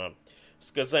тема.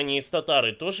 Сказание из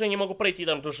Татары тоже я не могу пройти,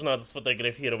 там тоже надо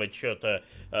сфотографировать что-то.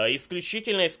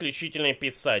 Исключительно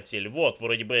писатель. Вот,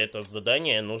 вроде бы это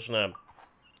задание нужно,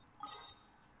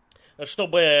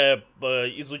 чтобы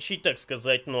изучить, так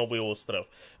сказать, Новый остров.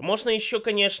 Можно еще,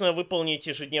 конечно, выполнить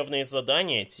ежедневные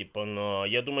задания, типа, но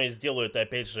я думаю, сделаю это,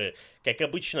 опять же, как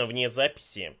обычно, вне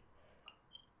записи.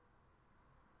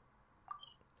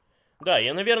 Да,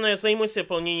 я, наверное, займусь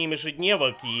выполнением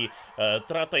ежедневок и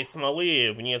тратой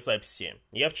смолы вне записи.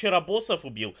 Я вчера боссов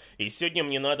убил, и сегодня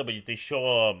мне надо будет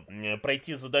еще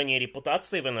пройти задание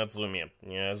репутации в Инадзуме,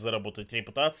 заработать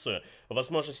репутацию,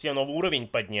 возможно, себе новый уровень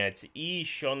поднять, и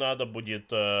еще надо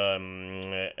будет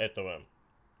этого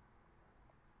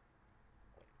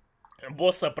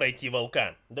босса пройти,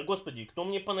 волка. Да господи, кто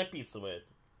мне понаписывает?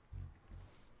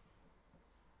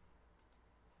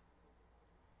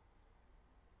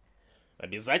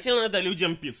 Обязательно надо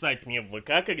людям писать мне в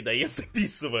ВК, когда я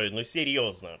записываю, ну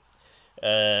серьезно.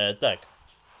 Так.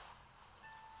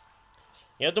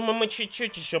 Я думаю, мы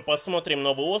чуть-чуть еще посмотрим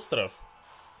Новый остров.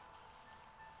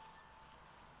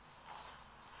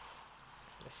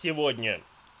 Сегодня.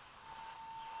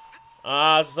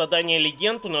 А задание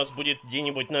легенд у нас будет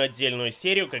где-нибудь на отдельную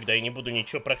серию, когда я не буду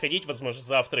ничего проходить. Возможно,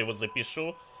 завтра его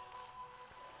запишу.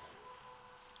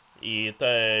 И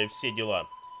это все дела.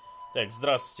 Так,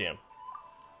 здравствуйте.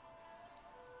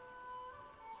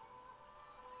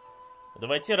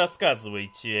 Давайте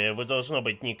рассказывайте. Вы должно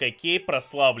быть Никакей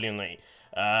прославленный.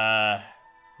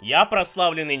 Я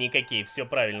прославленный Никакей, все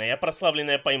правильно. Я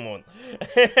прославленная Паймон.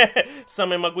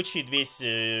 Самый могучий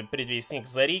предвестник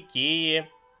Зари, Кеи.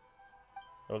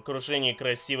 В окружении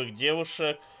красивых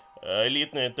девушек.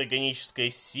 Элитной антагонической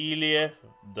силе.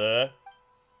 Да.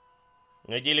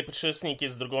 На деле путешественники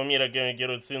из другого мира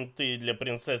герой цинты для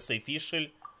принцессы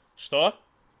Фишель. Что?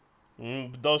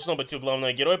 Должно быть у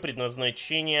главного героя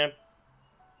предназначение.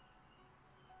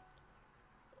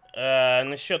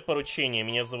 Насчет поручения.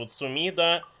 Меня зовут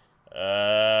Сумида.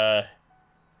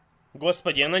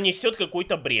 Господи, она несет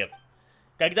какой-то бред.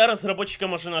 Когда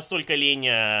разработчикам уже настолько лень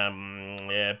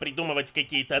придумывать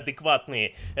какие-то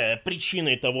адекватные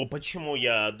причины того, почему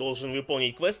я должен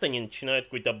выполнить квест, они начинают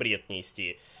какой-то бред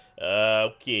нести.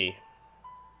 Окей.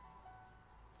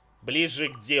 Ближе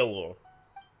к делу.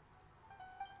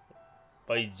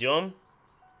 Пойдем.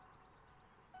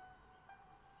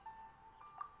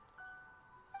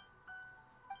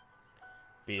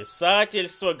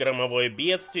 Писательство, громовое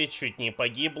бедствие, чуть не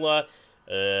погибла,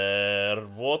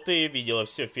 рвоты, видела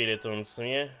все в фиолетовом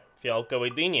цвете,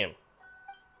 фиалковой дыни.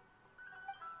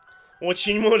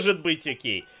 Очень может быть,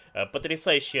 окей.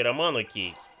 Потрясающий роман,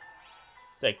 окей.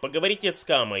 Так, поговорите с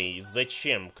Камой.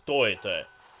 Зачем? Кто это?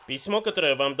 Письмо,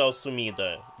 которое вам дал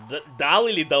Сумида. Дал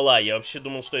или дала? Я вообще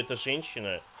думал, что это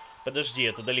женщина. Подожди,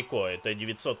 это далеко. Это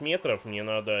 900 метров. Мне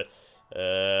надо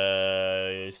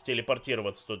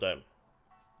стелепортироваться туда.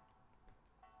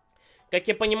 Как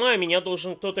я понимаю, меня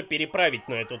должен кто-то переправить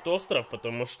на этот остров,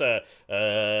 потому что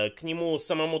к нему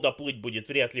самому доплыть будет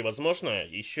вряд ли возможно.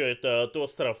 Еще этот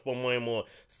остров, по-моему,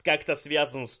 как-то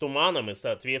связан с туманом, и,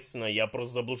 соответственно, я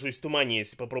просто заблужусь в тумане,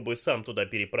 если попробую сам туда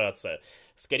переправиться.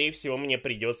 Скорее всего, мне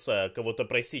придется кого-то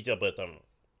просить об этом.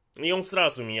 И он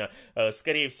сразу меня,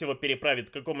 скорее всего, переправит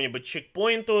к какому-нибудь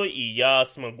чекпоинту, и я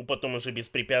смогу потом уже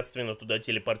беспрепятственно туда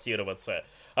телепортироваться.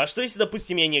 А что если,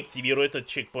 допустим, я не активирую этот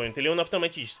чекпоинт, или он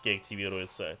автоматически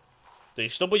активируется? То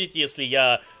есть, что будет, если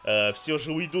я все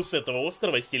же уйду с этого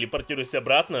острова, телепортируюсь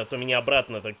обратно, то меня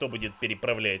обратно-то кто будет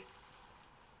переправлять?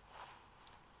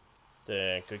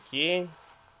 Так, окей.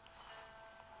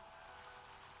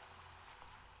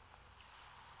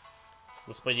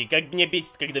 Господи, как меня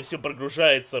бесит, когда все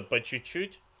прогружается по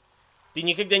чуть-чуть. Ты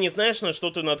никогда не знаешь, на что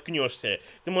ты наткнешься.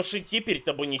 Ты можешь идти, перед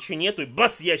тобой ничего нету, и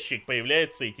бац, ящик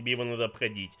появляется, и тебе его надо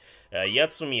обходить. Я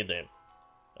Цумида.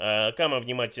 Кама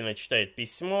внимательно читает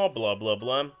письмо,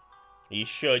 бла-бла-бла.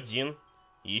 Еще один.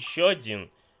 Еще один.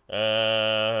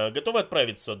 Готовы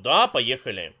отправиться? Да,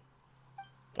 поехали.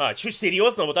 А, чё,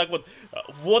 серьезно? Вот так вот?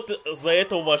 Вот за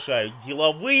это уважаю.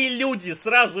 Деловые люди,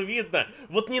 сразу видно.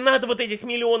 Вот не надо вот этих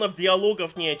миллионов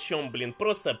диалогов ни о чем, блин.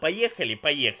 Просто поехали,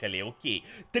 поехали, окей.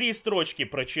 3 строчки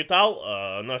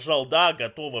прочитал, нажал да,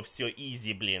 готово, все,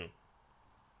 изи, блин.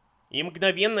 И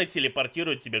мгновенно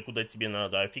телепортирует тебя куда тебе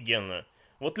надо, офигенно.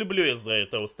 Вот люблю я за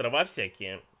это острова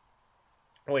всякие.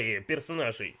 Ой,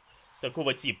 персонажей.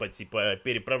 Такого типа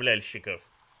переправляльщиков.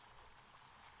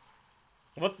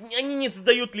 Вот они не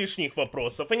задают лишних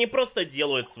вопросов, они просто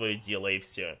делают свое дело и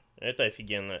все. Это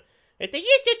офигенно. Это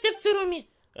есть остров Цуруми?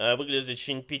 Выглядит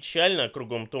очень печально,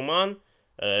 кругом туман.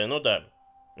 Ну да.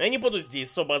 Я не буду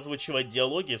здесь особо озвучивать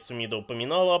диалоги, Сумида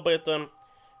упоминала об этом.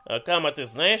 Кама, ты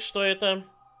знаешь, что это?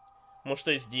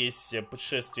 Может, здесь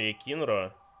путешествие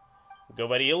Кинро?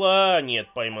 Говорила,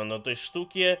 нет, пойман на той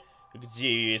штуке. Где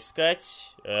ее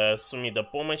искать? Сумида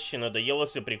помощи, надоело,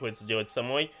 все приходится делать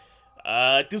самой.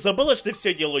 Ты забыла, что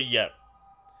все делаю я?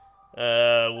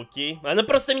 Окей. Она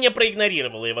просто меня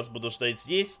проигнорировала, я вас буду ждать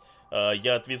здесь.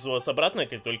 Я отвезу вас обратно,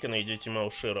 как только найдете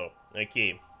Мауширо.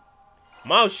 Окей.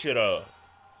 Мауширо.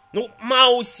 Ну,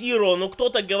 Маусиро, ну кто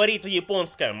так говорит в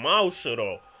японском?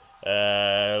 Мауширо.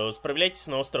 Справляйтесь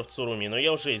на остров Цуруми, но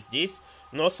я уже здесь.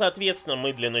 Но, соответственно,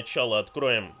 мы для начала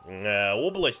откроем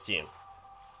области,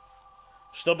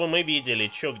 чтобы мы видели,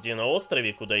 что где на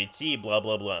острове, куда идти и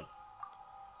бла-бла-бла.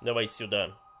 Давай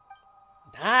сюда.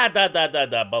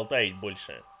 Да, болтает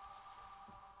больше.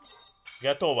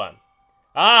 Готово.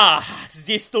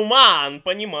 Здесь туман,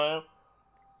 понимаю.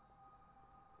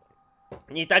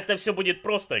 Не так-то все будет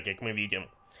просто, как мы видим.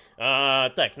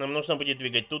 Так, нам нужно будет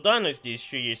двигать туда, но здесь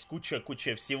еще есть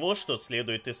куча всего, что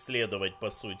следует исследовать, по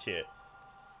сути.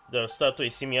 Да, статуи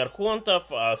 7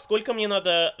 архонтов. А сколько мне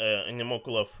надо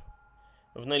анимокулов?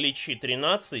 В наличии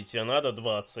 13, а надо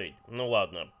 20. Ну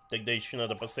ладно, тогда еще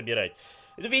надо пособирать.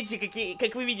 Видите,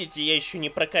 как вы видите, я еще не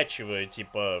прокачиваю,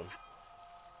 типа...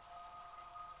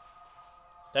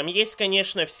 Там есть,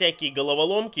 конечно, всякие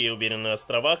головоломки, я уверен, на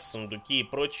островах, сундуки и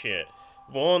прочее.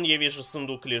 Вон, я вижу,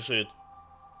 сундук лежит.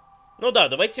 Ну да,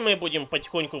 давайте мы будем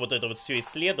потихоньку вот это вот все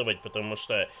исследовать, потому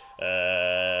что,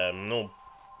 ну...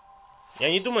 Я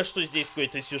не думаю, что здесь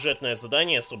какое-то сюжетное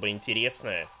задание особо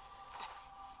интересное.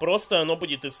 Просто оно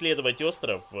будет исследовать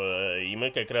остров, и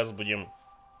мы как раз будем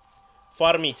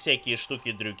фармить всякие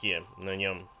штуки-дрюки на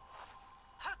нем.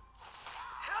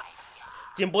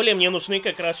 Тем более мне нужны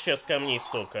как раз сейчас камни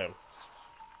истока.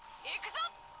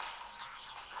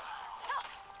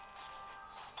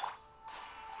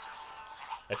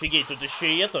 Офигеть, тут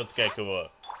еще и этот, как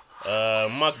его,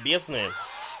 маг бездны.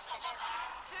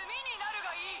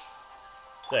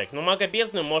 Так, ну мага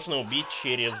бездны можно убить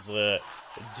через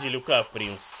делюка, в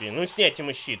принципе. Ну, снять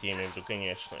ему щит, я имею в виду,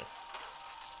 конечно.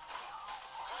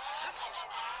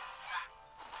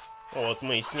 Вот,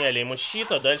 мы сняли ему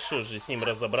щит, а дальше уже с ним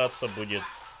разобраться будет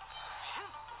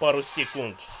пару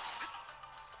секунд.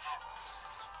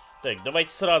 Так,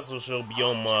 давайте сразу же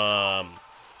убьем...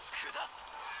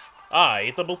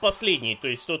 это был последний, то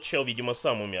есть тот чел, видимо,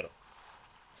 сам умер.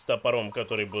 С топором,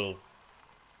 который был.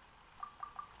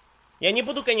 Я не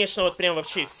буду, конечно, вот прям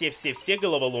вообще все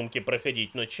головоломки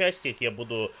проходить, но часть их я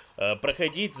буду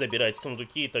проходить, забирать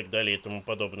сундуки и так далее и тому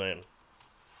подобное.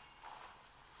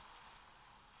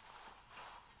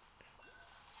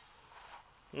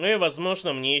 Ну и,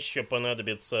 возможно, мне еще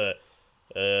понадобятся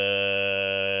вот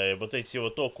эти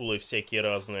вот окулы всякие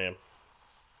разные.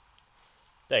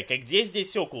 Так, а где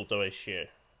здесь окул-то вообще?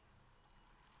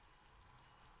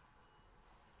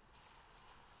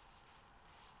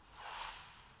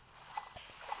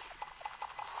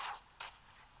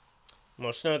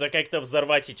 Может, надо как-то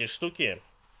взорвать эти штуки?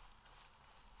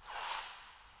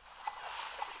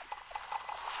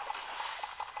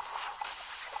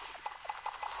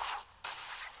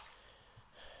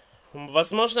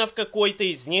 Возможно, в какой-то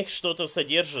из них что-то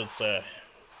содержится.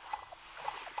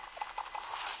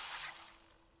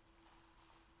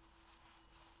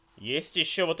 Есть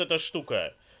еще вот эта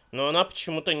штука, но она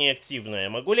почему-то не активная.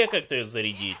 Могу ли я как-то ее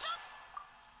зарядить?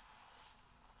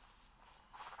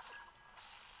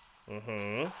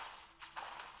 Угу.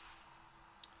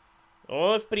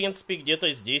 О, в принципе,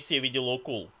 где-то здесь я видел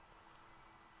окул.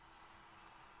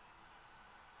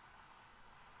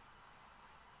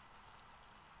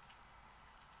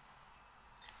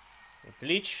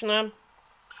 Отлично.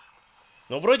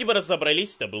 Ну, вроде бы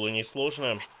разобрались, это было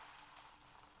несложно.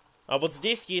 А вот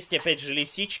здесь есть опять же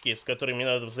лисички, с которыми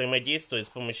надо взаимодействовать с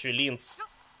помощью линз.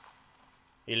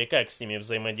 Или как с ними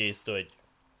взаимодействовать?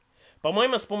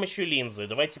 По-моему, с помощью линзы.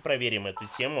 Давайте проверим эту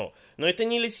тему. Но это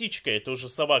не лисичка, это уже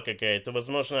сова какая-то.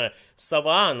 Возможно,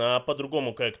 сова, она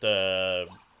по-другому как-то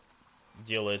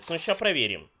делается. Ну, сейчас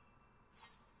проверим.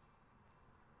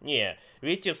 Не,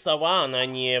 видите, сова, она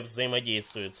не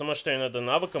взаимодействует. Само, что ее надо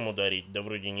навыком ударить, да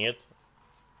вроде нет.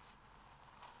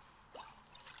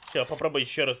 Все, попробуй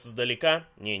еще раз издалека.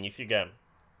 Не, нифига.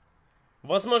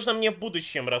 Возможно, мне в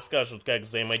будущем расскажут, как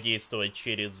взаимодействовать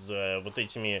через вот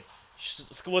этими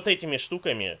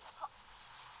штуками.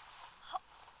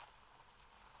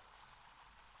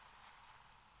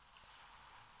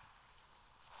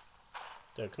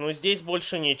 Так, ну здесь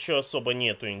больше ничего особо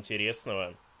нету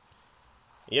интересного.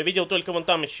 Я видел только вон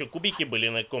там еще кубики были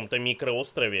на каком-то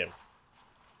микроострове.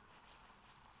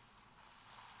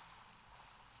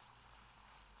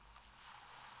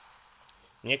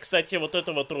 Мне, кстати, вот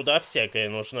этого труда всякая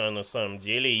нужна на самом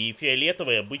деле. И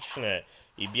фиолетовая обычная,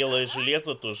 и белое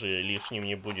железо тоже лишним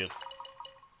не будет.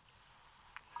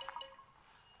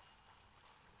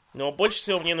 Но больше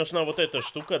всего мне нужна вот эта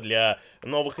штука для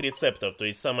новых рецептов. То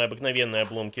есть самые обыкновенные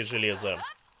обломки железа.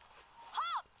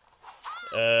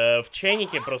 В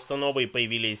чайнике просто новые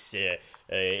появились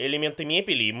элементы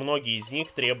мебели, и многие из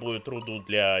них требуют руду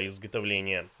для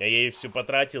изготовления. А я ее всю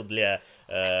потратил для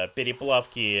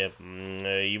переплавки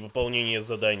и выполнения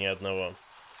задания одного.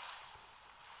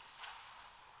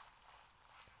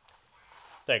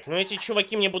 Так, ну эти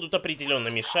чуваки мне будут определенно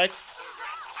мешать.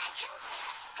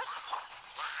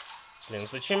 Блин,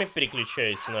 зачем я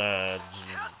переключаюсь на...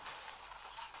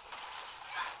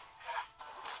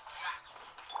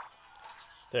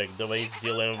 Так, давай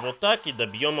сделаем вот так и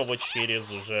добьем его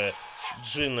через уже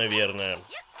джин, наверное.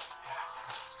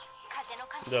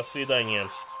 До свидания.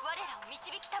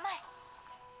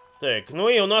 Так, ну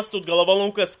и у нас тут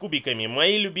головоломка с кубиками.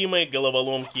 Мои любимые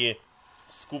головоломки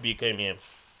с кубиками.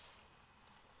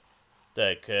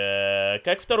 Так,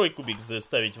 как второй кубик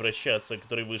заставить вращаться,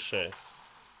 который выше?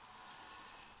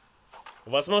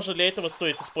 Возможно, для этого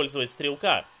стоит использовать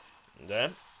стрелка.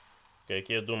 Да? Как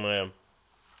я думаю...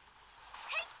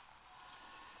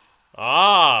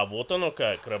 А, вот оно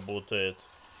как работает.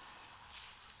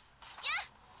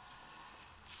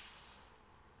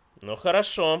 Ну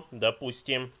хорошо,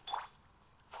 допустим.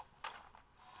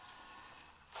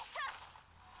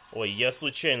 Ой, я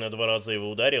случайно 2 раза его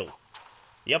ударил.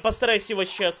 Я постараюсь его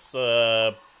сейчас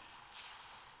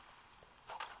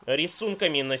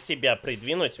рисунками на себя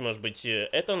придвинуть. Может быть,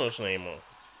 это нужно ему?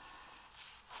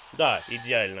 Да,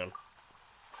 идеально.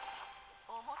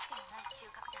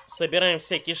 Собираем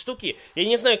всякие штуки. Я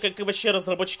не знаю, как вообще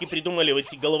разработчики придумали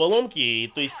эти головоломки. И,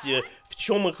 то есть, в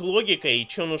чем их логика и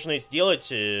что нужно сделать,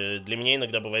 для меня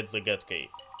иногда бывает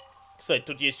загадкой. Кстати,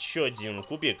 тут есть еще один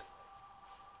кубик.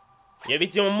 Я,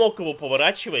 видимо, мог его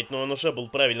поворачивать, но он уже был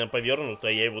правильно повернут,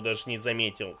 а я его даже не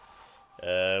заметил.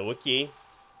 Окей.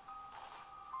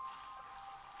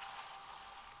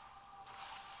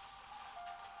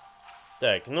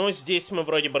 Так, ну здесь мы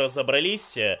вроде бы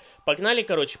разобрались. Погнали,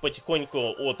 короче,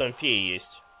 потихоньку. О, там фея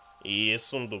есть. И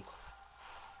сундук.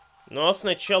 Но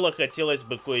сначала хотелось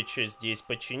бы кое-что здесь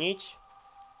починить.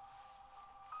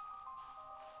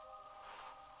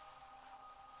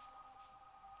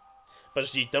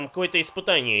 Подожди, там какое-то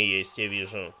испытание есть, я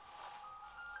вижу.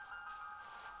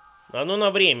 Оно на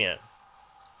время.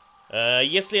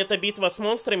 Если это битва с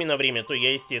монстрами на время, то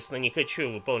я, естественно, не хочу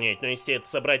выполнять. Но если это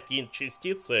собрать какие-то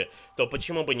частицы, то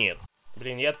почему бы нет?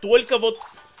 Блин, я только вот...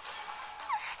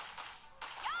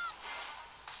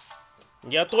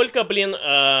 Я только, блин,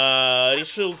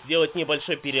 решил сделать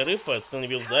небольшой перерыв,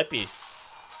 остановил запись.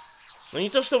 Ну, не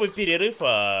то чтобы перерыв,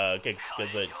 а... Как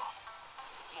сказать...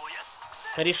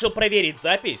 Решил проверить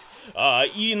запись,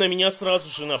 и на меня сразу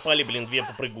же напали, блин, 2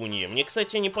 попрыгуньи. Мне,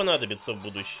 кстати, не понадобится в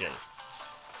будущем.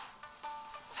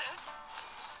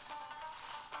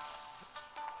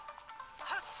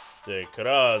 Так,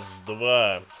 1,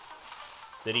 2,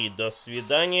 3, до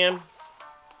свидания.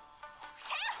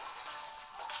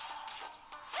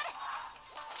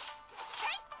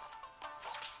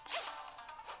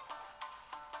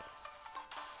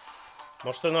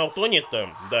 Может, она утонет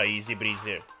там? Да,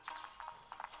 изи-бризи.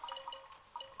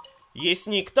 Есть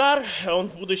нектар, он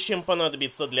в будущем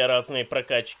понадобится для разной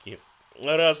прокачки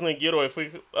разных героев и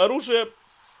их оружия.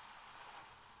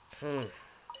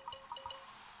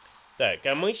 Так,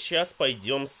 а мы сейчас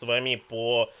пойдем с вами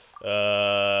по...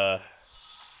 О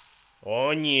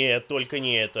нет, только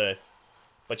не это.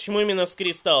 Почему именно с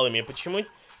кристаллами? Почему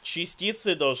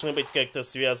частицы должны быть как-то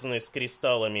связаны с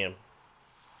кристаллами?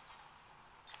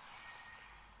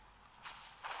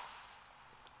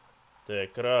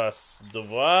 Так, 1,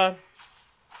 2,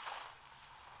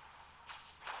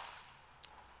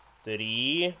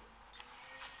 3,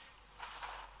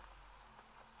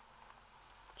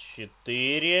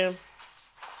 4,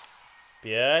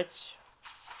 5.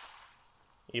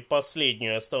 И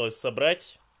последнюю осталось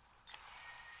собрать.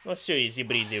 Ну все,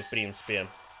 изи-бризи, в принципе.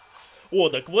 О,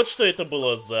 так вот что это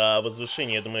было за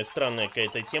возвышение. Я думаю, странная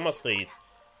какая-то тема стоит.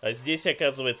 А здесь,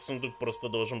 оказывается, сундук просто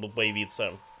должен был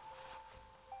появиться.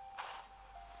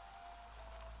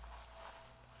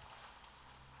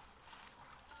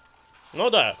 Ну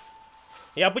да.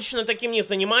 Я обычно таким не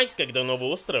занимаюсь, когда новый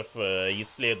остров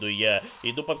исследую. Я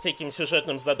иду по всяким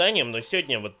сюжетным заданиям, но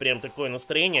сегодня вот прям такое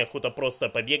настроение, охота просто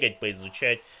побегать,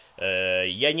 поизучать.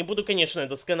 Я не буду, конечно,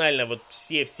 досконально вот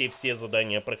все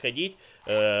задания проходить,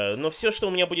 но все, что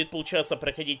у меня будет получаться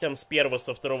проходить там с первого,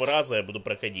 со второго раза, я буду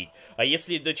проходить. А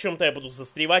если до чем-то я буду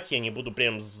застревать, я не буду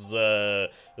прям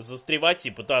застревать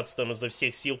и пытаться там изо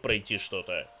всех сил пройти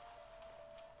что-то.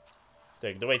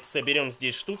 Так, давайте соберем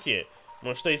здесь штуки.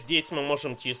 Потому что здесь мы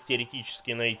можем чисто теоретически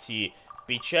найти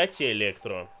печати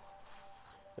электро.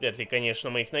 Вряд ли, конечно,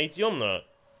 мы их найдем, но...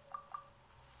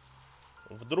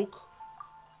 Вдруг...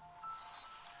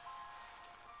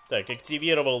 Так,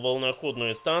 активировал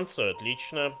волноходную станцию,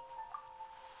 отлично.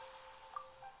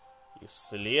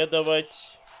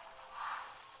 Исследовать.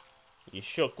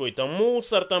 Еще какой-то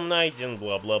мусор там найден,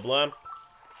 бла-бла-бла.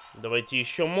 Давайте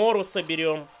еще мору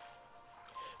соберем.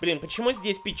 Блин, почему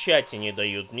здесь печати не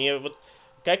дают? Мне вот...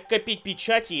 Как копить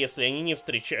печати, если они не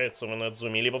встречаются в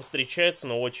Инадзуме? Либо встречаются,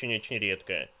 но очень-очень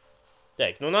редко.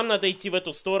 Так, ну нам надо идти в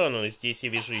эту сторону. Здесь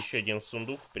я вижу еще один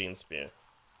сундук, в принципе.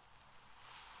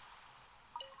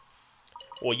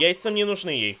 О, яйца мне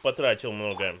нужны, я их потратил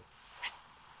много.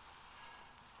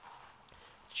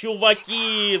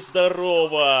 Чуваки,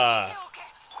 здорово!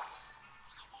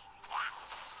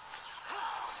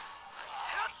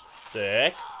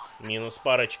 Так, минус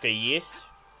парочка есть.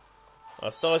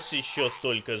 Осталось еще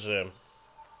столько же.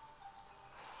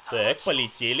 Так,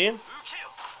 полетели.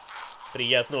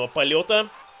 Приятного полета.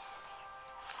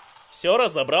 Все,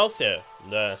 разобрался?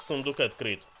 Да, сундук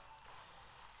открыт.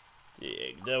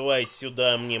 Так, давай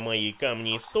сюда мне мои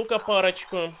камни истока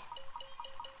парочку.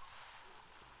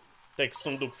 Так,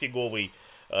 сундук фиговый.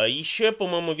 Еще я,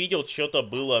 по-моему, видел, что-то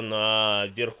было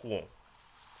наверху.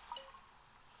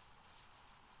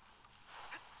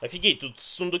 Офигеть, тут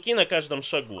сундуки на каждом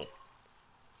шагу.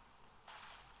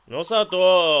 Но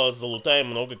зато залутаем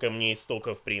много камней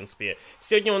истока, в принципе.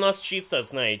 Сегодня у нас чисто,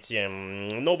 знаете,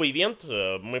 новый ивент.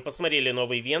 Мы посмотрели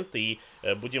новый ивент и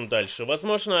будем дальше.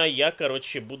 Возможно, я,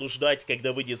 короче, буду ждать,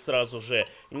 когда выйдет сразу же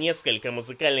несколько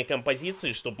музыкальных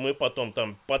композиций, чтобы мы потом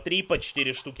там по 3, по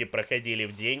 4 штуки проходили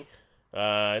в день.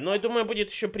 Но я думаю,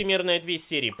 будет еще примерно 2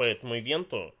 серии по этому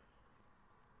ивенту.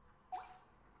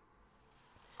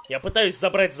 Я пытаюсь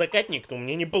забрать закатник, но у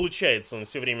меня не получается. Он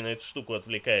все время на эту штуку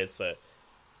отвлекается.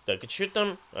 Так, и что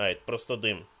там? А, это просто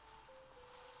дым.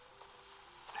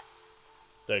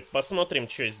 Так, посмотрим,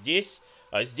 что здесь.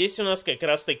 А здесь у нас как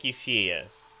раз-таки фея.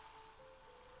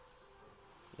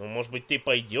 Ну, может быть, ты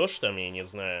пойдешь там, я не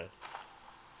знаю.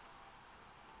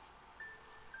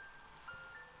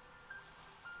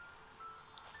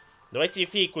 Давайте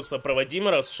фейку сопроводим,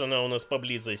 раз уж она у нас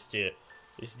поблизости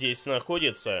здесь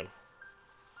находится.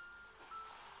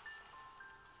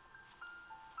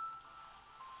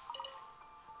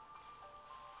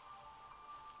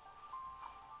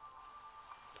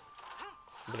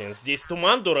 Блин, здесь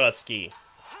туман дурацкий.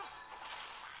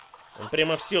 Он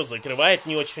прямо все закрывает,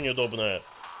 не очень удобно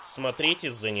смотреть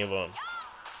из-за него.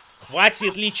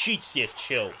 Хватит лечить всех,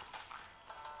 чел.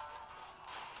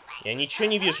 Я ничего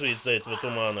не вижу из-за этого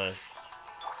тумана.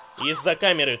 Из-за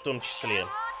камеры в том числе.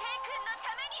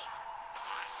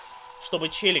 Чтобы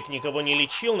челик никого не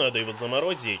лечил, надо его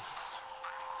заморозить.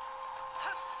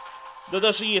 Да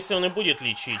даже если он и будет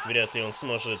лечить, вряд ли он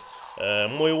сможет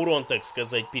мой урон, так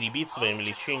сказать, перебить своим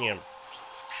лечением.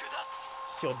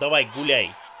 Все, давай,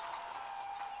 гуляй.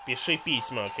 Пиши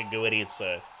письма, как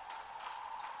говорится.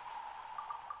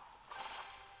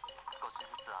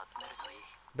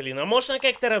 Блин, а можно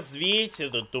как-то развеять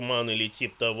этот туман или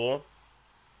типа того?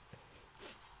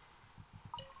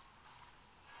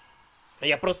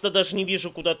 Я просто даже не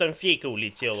вижу, куда там фейка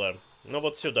улетела. Ну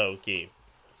вот сюда, окей.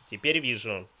 Теперь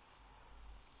вижу.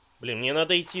 Блин, мне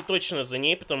надо идти точно за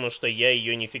ней, потому что я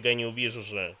ее нифига не увижу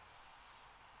же.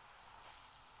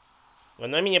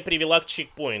 Она меня привела к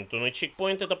чекпоинту. Но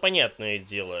чекпоинт — это понятное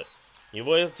дело.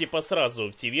 Его я типа сразу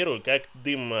активирую, как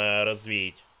дым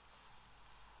развеять.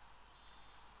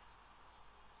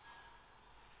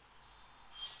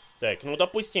 Так, ну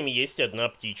допустим, есть одна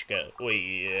птичка.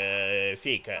 Ой,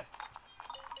 фейка.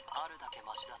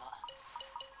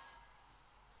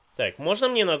 Так, можно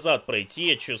мне назад пройти?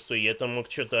 Я чувствую, я там мог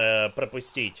что-то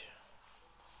пропустить.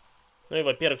 Ну и,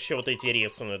 во-первых, еще вот эти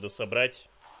ресы надо собрать.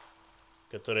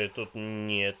 Которые тут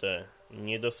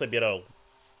не дособирал.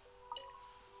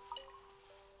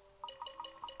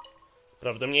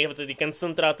 Правда, мне вот эти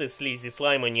концентраты слизи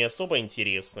слайма не особо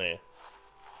интересны.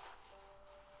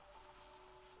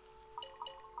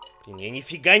 Блин, я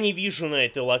нифига не вижу на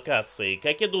этой локации.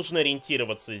 Как я должен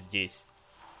ориентироваться здесь?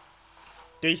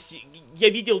 То есть, я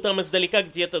видел там издалека,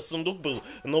 где этот сундук был,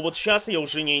 но вот сейчас я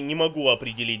уже не могу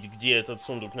определить, где этот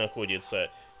сундук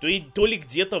находится. То ли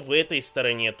где-то в этой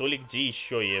стороне, то ли где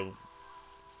еще. Я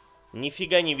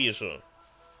нифига не вижу.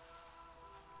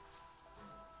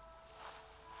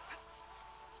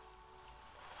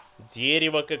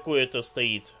 Дерево какое-то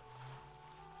стоит.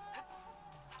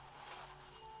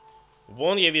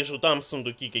 Вон я вижу, там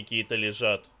сундуки какие-то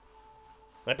лежат.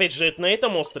 Опять же, это на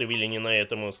этом острове или не на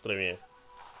этом острове?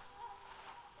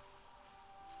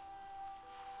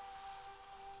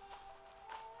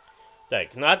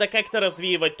 Так, надо как-то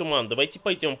развеивать туман. Давайте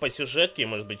пойдем по сюжетке,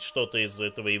 может быть, что-то из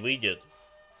этого и выйдет.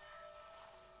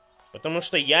 Потому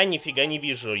что я нифига не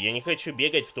вижу. Я не хочу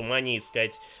бегать в тумане и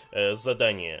искать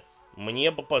задания.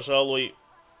 Мне бы, пожалуй...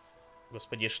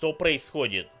 Господи, что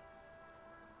происходит?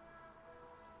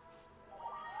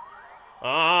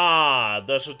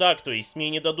 Даже так, то есть мне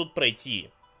не дадут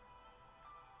пройти.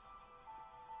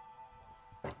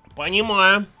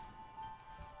 Понимаю.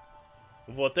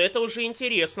 Вот это уже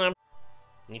интересно.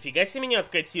 Нифига себе меня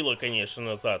откатило, конечно,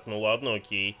 назад. Ну ладно,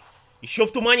 окей. Еще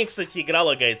в тумане, кстати, игра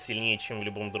лагает сильнее, чем в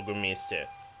любом другом месте.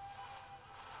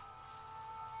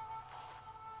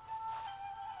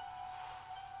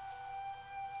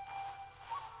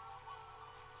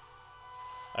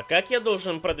 А как я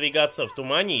должен продвигаться в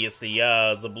тумане, если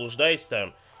я заблуждаюсь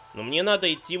там? Но мне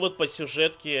надо идти вот по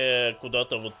сюжетке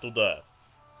куда-то вот туда.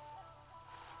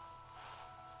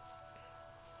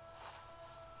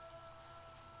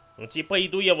 Ну, типа,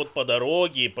 иду я вот по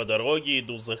дороге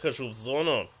иду, захожу в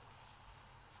зону.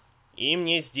 И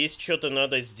мне здесь что-то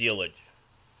надо сделать.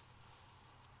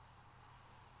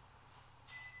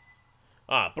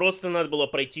 Просто надо было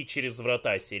пройти через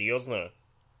врата, серьезно?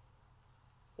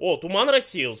 О, туман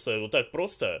рассеялся, вот так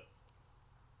просто?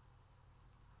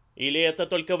 Или это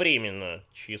только временно?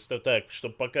 Чисто так,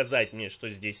 чтобы показать мне, что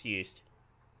здесь есть.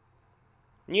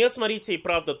 Не, смотрите, и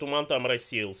правда, туман там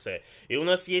рассеялся. И у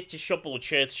нас есть еще,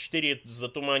 получается, 4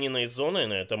 затуманенные зоны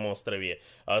на этом острове.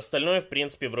 А остальное, в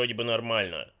принципе, вроде бы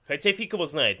нормально. Хотя фиг его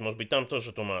знает, может быть, там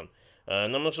тоже туман.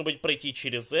 Нам нужно будет пройти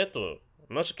через эту.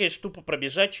 Можно, конечно, тупо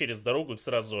пробежать через дорогу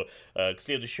сразу к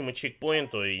следующему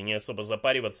чекпоинту и не особо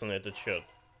запариваться на этот счет.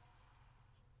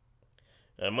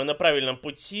 Мы на правильном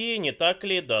пути, не так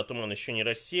ли? Да, туман еще не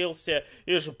рассеялся.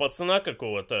 Вижу пацана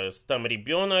какого-то, там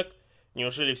ребенок.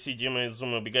 Неужели все Дима и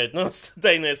Инадзуме убегают на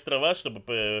тайные острова,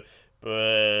 чтобы...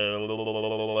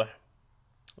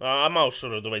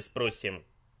 Маушеру давай спросим.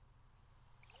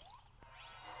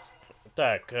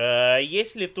 Так,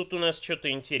 есть ли тут у нас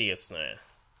что-то интересное?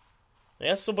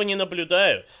 Я особо не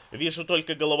наблюдаю. Вижу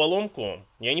только головоломку.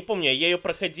 Я не помню, я ее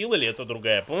проходил или это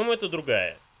другая? По-моему, это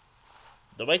другая.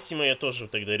 Давайте мы ее тоже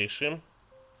тогда решим.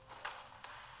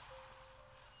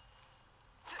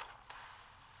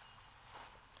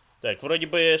 Так, вроде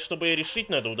бы, чтобы решить,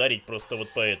 надо ударить просто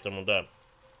вот по этому, да.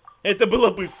 Это было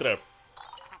быстро.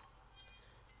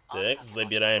 Так,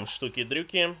 забираем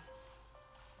штуки-дрюки.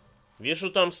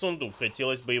 Вижу там сундук,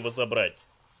 хотелось бы его забрать.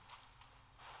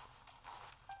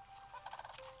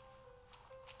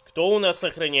 Кто у нас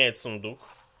охраняет сундук?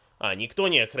 Никто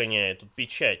не охраняет, тут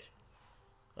печать.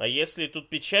 А если тут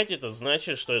печать, это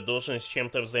значит, что я должен с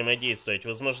чем-то взаимодействовать.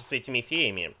 Возможно, с этими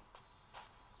феями.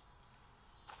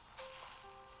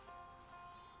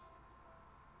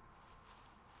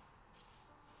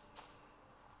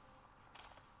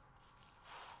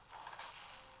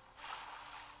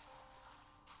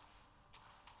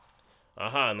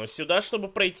 Ага, но сюда, чтобы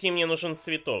пройти, мне нужен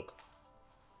цветок.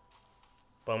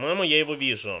 По-моему, я его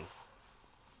вижу.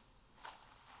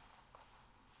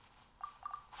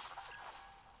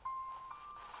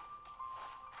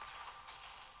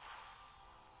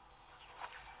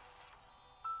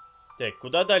 Так,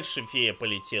 куда дальше фея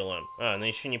полетела? Она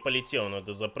еще не полетела,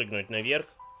 надо запрыгнуть наверх.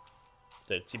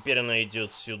 Так, теперь она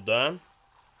идет сюда.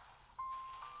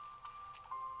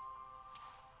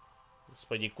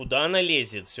 Господи, куда она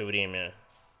лезет все время?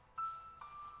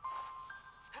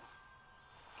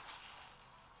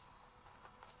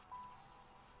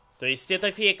 То есть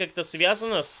эта фея как-то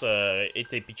связана с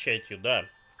этой печатью, да?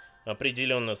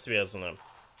 Определенно связана.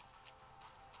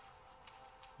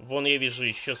 Вон я вижу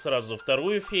еще сразу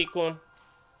вторую фейку.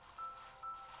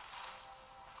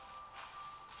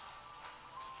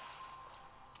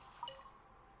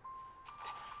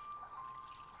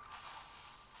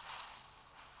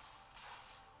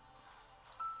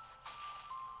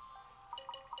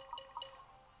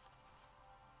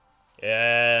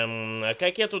 А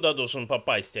как я туда должен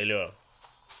попасть, алло?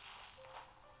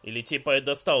 Или типа я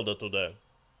достал до туда?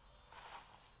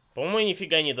 По-моему, я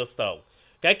нифига не достал.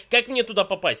 Как мне туда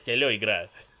попасть, алло, игра?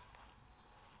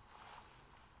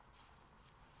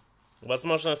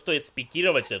 Возможно, стоит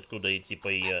спикировать откуда и типа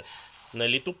ее на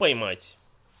лету поймать.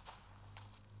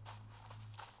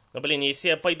 Но, блин, если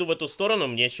я пойду в эту сторону,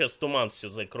 мне сейчас туман все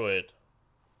закроет.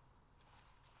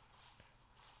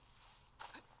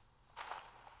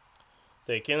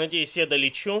 Так, я надеюсь, я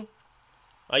долечу.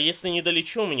 А если не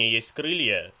долечу, у меня есть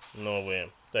крылья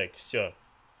новые. Так, все.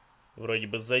 Вроде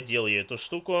бы задел я эту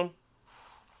штуку.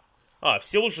 А,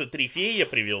 все уже 3 феи я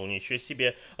привел, ничего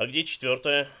себе. А где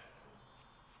 4-я?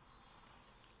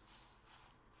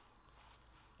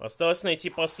 Осталось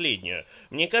найти последнюю.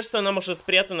 Мне кажется, она может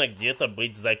спрятана где-то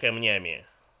быть за камнями.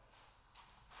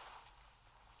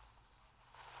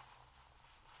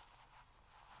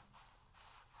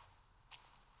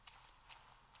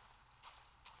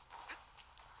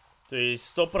 То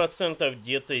есть 100%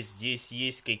 где-то здесь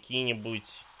есть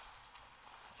какие-нибудь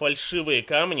фальшивые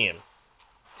камни.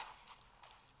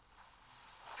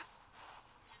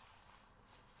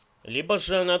 Либо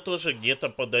же она тоже где-то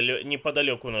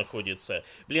неподалеку находится.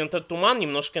 Блин, этот туман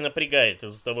немножко напрягает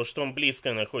из-за того, что он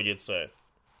близко находится.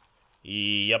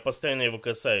 И я постоянно его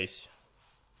касаюсь.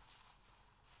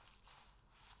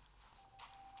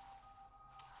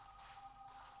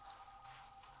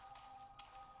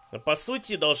 Но по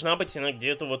сути должна быть она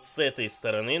где-то вот с этой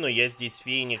стороны, но я здесь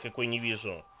феи никакой не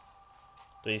вижу.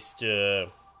 То есть...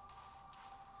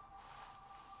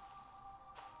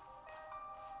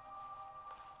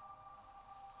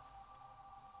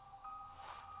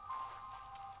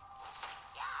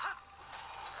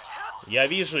 Я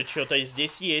вижу, что-то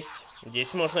здесь есть.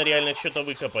 Здесь можно реально что-то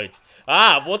выкопать.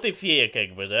 А, вот и фея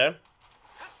как бы, да?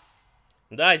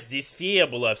 Да, здесь фея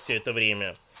была все это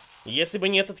время. Если бы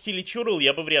не этот хиличурл,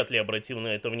 я бы вряд ли обратил на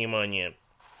это внимание.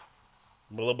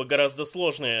 Было бы гораздо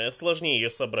сложнее ее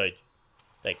собрать.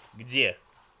 Так, где?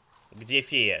 Где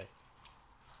фея?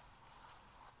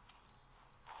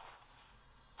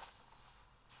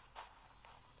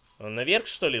 Наверх,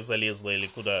 что ли, залезла или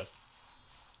куда?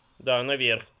 Да,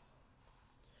 наверх.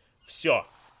 Все.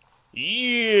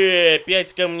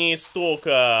 5 камней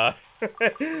стока.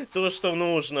 То, что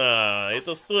нужно.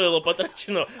 Это стоило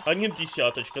потрачено. А нет,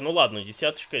 10-очка. Ну ладно,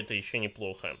 10-очка это еще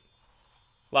неплохо.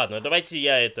 Ладно, давайте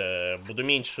я буду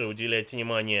меньше уделять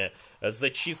внимание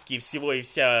зачистке всего и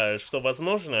вся, что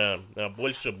возможно, а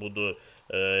больше буду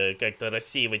как-то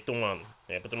рассеивать туман.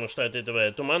 Потому что от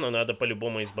этого тумана надо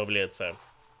по-любому избавляться.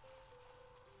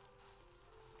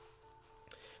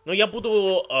 Но я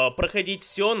буду проходить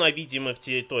все на видимых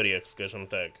территориях, скажем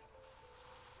так.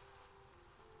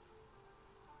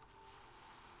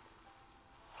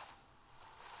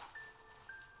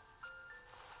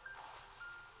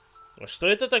 Что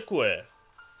это такое?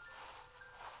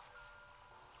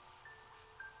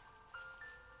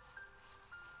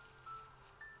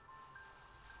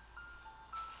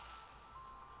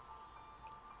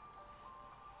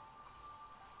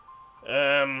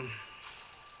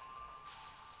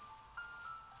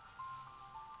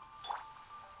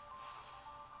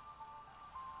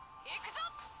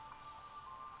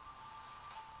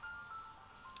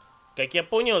 Как я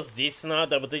понял, здесь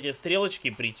надо вот эти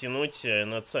стрелочки притянуть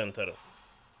на центр.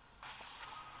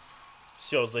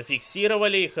 Все,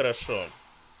 зафиксировали и хорошо.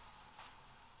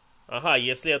 Ага,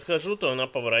 если отхожу, то она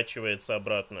поворачивается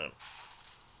обратно.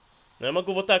 Но я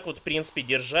могу вот так вот, в принципе,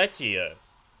 держать ее.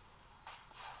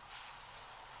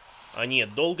 А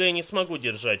нет, долго я не смогу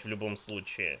держать в любом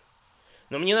случае.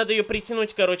 Но мне надо ее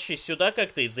притянуть, короче, сюда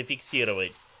как-то и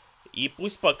зафиксировать. И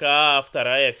пусть пока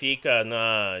вторая фейка,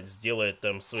 она сделает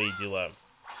там свои дела.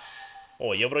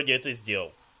 О, я вроде это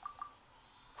сделал.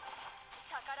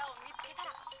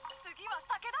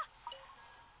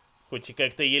 Хоть и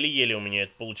как-то еле-еле у меня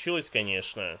это получилось,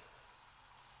 конечно.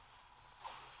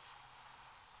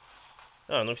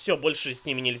 А, ну все, больше с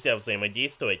ними нельзя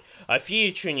взаимодействовать. А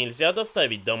фею что, нельзя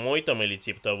доставить домой там или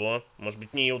типа того? Может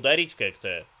быть, мне ее ударить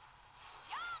как-то?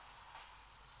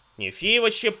 Не, феи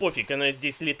вообще пофиг, она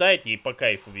здесь летает, ей по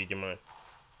кайфу, видимо.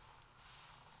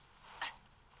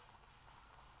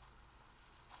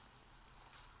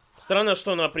 Странно,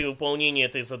 что она при выполнении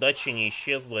этой задачи не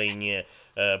исчезла и не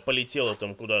полетела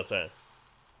там куда-то.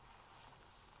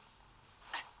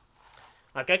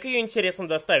 А как ее, интересно,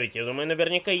 доставить? Я думаю,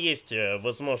 наверняка есть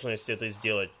возможность это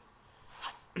сделать.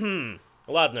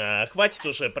 Ладно, хватит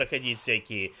уже проходить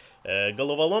всякие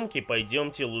головоломки.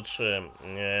 Пойдемте лучше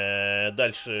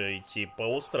дальше идти по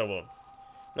острову.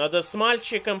 Надо с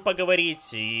мальчиком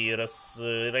поговорить и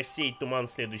рассеять туман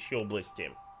в следующей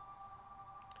области.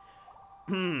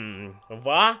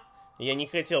 Ва? Я не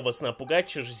хотел вас напугать,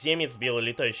 чужеземец,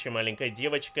 белолетающая маленькая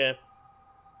девочка.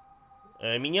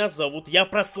 Меня зовут... Я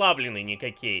прославленный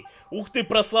Никакей. Ух ты,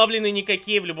 прославленный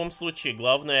Никакей в любом случае.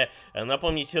 Главное,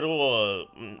 напомнить Ро,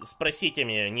 спросите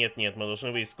меня. Нет, мы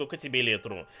должны выяснить, сколько тебе лет,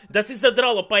 Ру. Да ты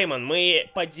задрала, Пайман. Мы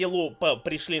по делу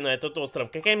пришли на этот остров.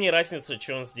 Какая мне разница,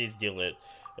 что он здесь делает?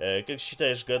 Как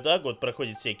считаешь, года? Год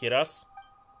проходит всякий раз.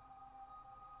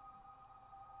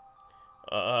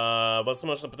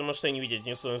 Возможно, потому что я не видел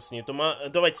ни солнца, ни тумана.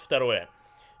 Давайте второе.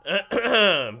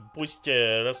 Пусть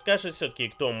расскажет все-таки,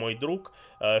 кто мой друг,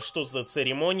 что за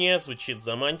церемония, звучит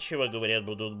заманчиво, говорят,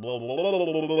 будут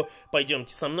бла-бла-бла-бла-бла.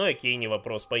 Пойдемте со мной, окей, не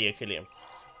вопрос, поехали.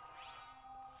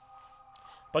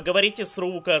 Поговорите с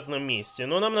Ру в указанном месте,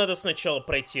 но нам надо сначала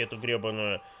пройти эту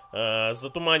гребаную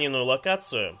затуманенную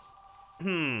локацию.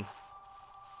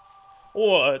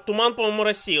 О, туман, по-моему,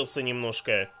 рассеялся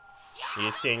немножко,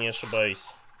 если я не ошибаюсь.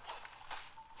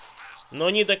 Но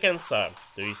не до конца.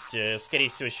 То есть, скорее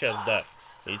всего, сейчас, да.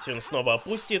 Видите, он снова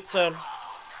опустится.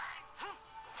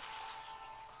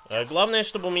 Главное,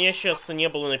 чтобы у меня сейчас не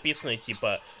было написано,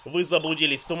 типа, вы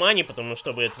заблудились в тумане, потому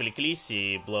что вы отвлеклись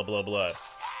и бла-бла-бла.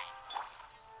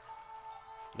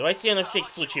 Давайте я на всякий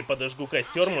случай подожгу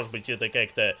костер, может быть, это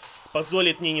как-то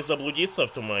позволит мне не заблудиться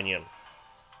в тумане.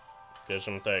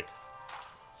 Скажем так.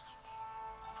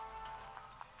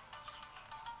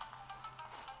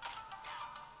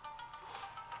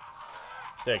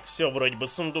 Так, все, вроде бы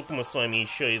сундук мы с вами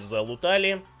еще и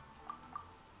залутали.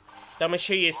 Там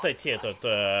еще есть, кстати, этот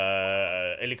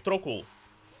электрокул.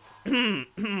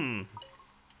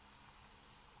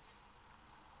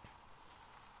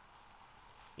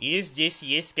 И здесь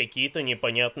есть какие-то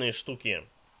непонятные штуки.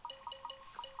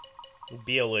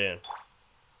 Белые.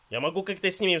 Я могу как-то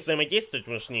с ними взаимодействовать,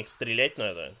 потому что в них стрелять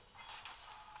надо.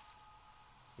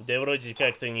 Да вроде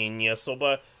как-то не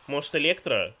особо. Может,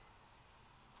 электро?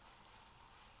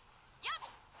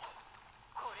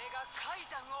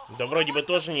 Да вроде бы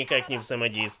тоже никак не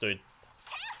взаимодействует.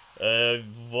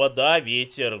 Вода,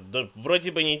 ветер. Да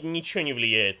вроде бы ничего не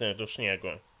влияет на эту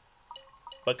шнягу.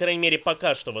 По крайней мере,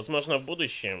 пока что. Возможно, в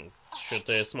будущем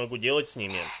что-то я смогу делать с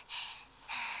ними.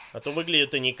 А то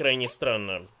выглядит они крайне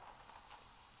странно.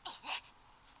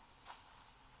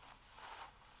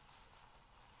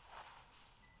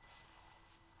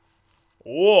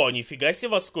 О, нифига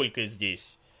себе, во сколько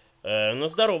здесь. Ну,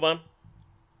 здорово.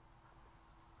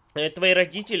 Твои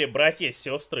родители, братья,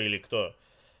 сестры или кто?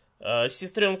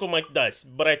 Сестренку мать, да,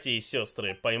 братья и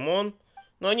сестры Паймон.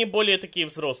 Но они более такие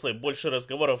взрослые, больше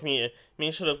разговоров,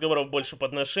 меньше разговоров, больше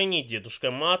подношений.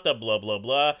 Дедушка Мата,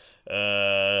 бла-бла-бла.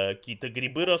 Какие-то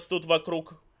грибы растут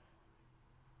вокруг.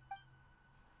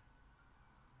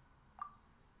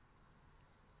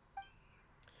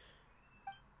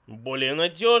 Более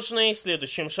надежный.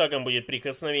 Следующим шагом будет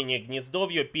прикосновение к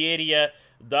гнездовью, перья.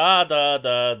 Да.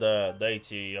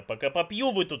 Дайте я пока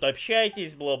попью, вы тут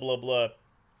общаетесь, бла-бла-бла.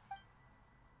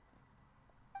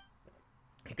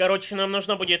 Короче, нам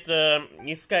нужно будет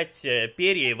искать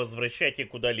перья и возвращать их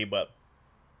куда-либо.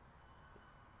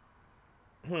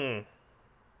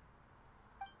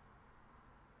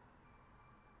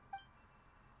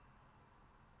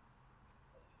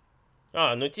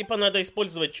 Ну типа надо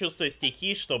использовать чувство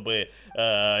стихий, чтобы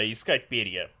искать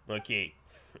перья. Окей.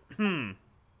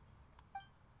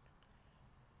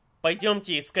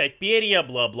 Пойдемте искать перья,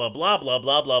 бла-бла-бла,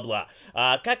 бла-бла-бла-бла.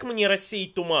 А как мне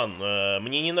рассеять туман?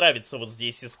 Мне не нравится вот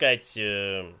здесь искать...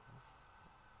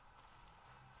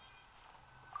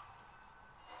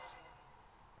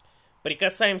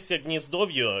 Прикасаемся к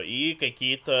гнездовью, и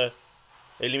какие-то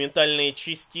элементальные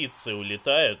частицы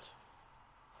улетают.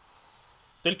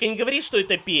 Только не говори, что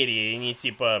это перья, и не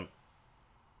типа...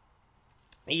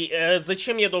 И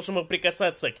зачем я должен был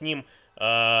прикасаться к ним?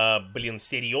 Блин,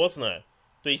 серьезно?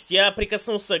 То есть я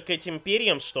прикоснулся к этим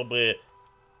перьям, чтобы...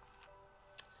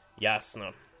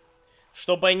 Ясно.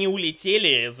 Чтобы они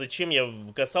улетели, зачем я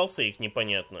касался их,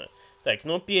 непонятно. Так,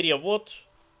 ну перья вот.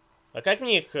 А как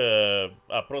мне их...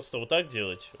 просто вот так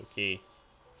делать? Окей.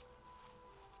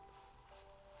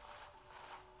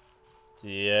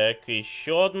 Так,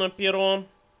 еще одно перо.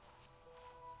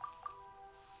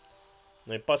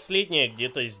 Ну и последнее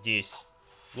где-то здесь.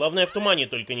 Главное в тумане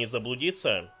только не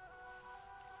заблудиться.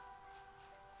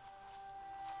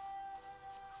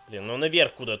 Блин, ну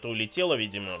наверх куда-то улетело,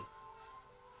 видимо.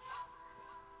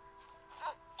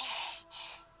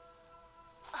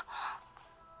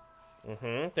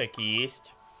 Угу, так и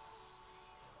есть.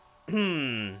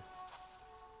 Блин,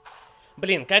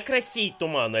 как рассеять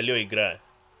туман, алё, игра?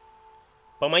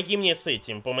 Помоги мне с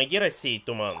этим, помоги рассеять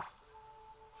туман.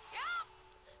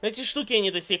 Эти штуки,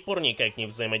 они до сих пор никак не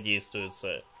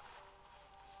взаимодействуются.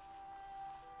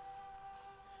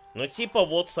 Ну типа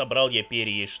вот, собрал я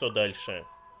перья, и что дальше?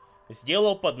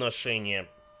 Сделал подношение.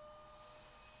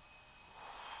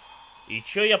 И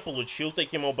чё я получил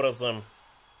таким образом?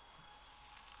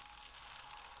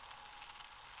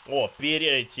 О,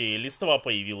 перья эти, листва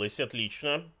появилась,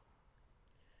 отлично.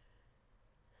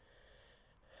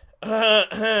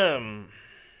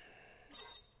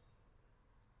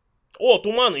 О,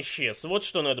 туман исчез. Вот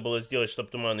что надо было сделать, чтобы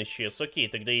туман исчез. Окей,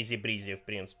 тогда изи-бризи, в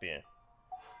принципе.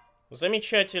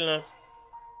 Замечательно.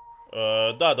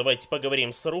 Да, давайте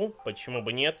поговорим с Ру. Почему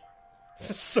бы нет?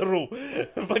 С Ру.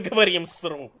 Поговорим с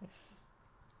Ру.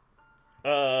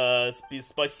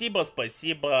 Спасибо,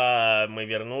 спасибо. Мы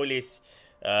вернулись.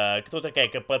 Кто такая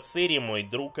Капацери? Мой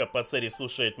друг Капацери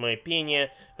слушает мое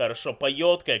пение. Хорошо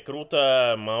поет, как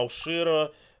круто.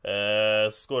 Мауширо.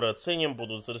 Скоро оценим,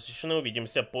 будут разрешены,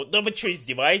 увидимся по... Да вы что,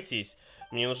 издеваетесь?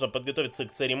 Мне нужно подготовиться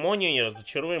к церемонии, не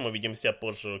разочаруем, увидимся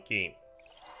позже, окей.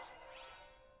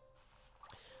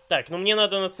 Так, ну мне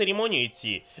надо на церемонию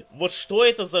идти. Вот что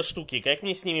это за штуки, как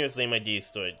мне с ними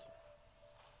взаимодействовать?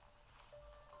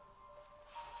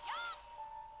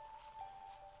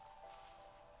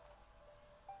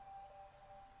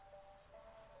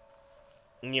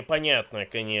 Непонятно,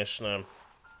 конечно.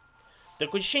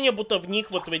 Такое ощущение, будто в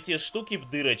них, вот в эти штуки, в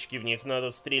дырочки, в них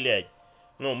надо стрелять.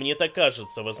 Ну, мне так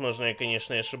кажется, возможно, я,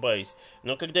 конечно, ошибаюсь.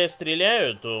 Но когда я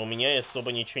стреляю, то у меня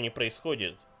особо ничего не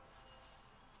происходит.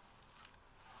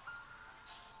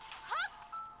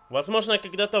 Возможно,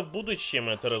 когда-то в будущем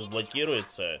это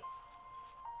разблокируется.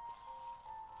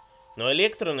 Но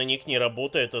электро на них не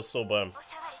работает особо.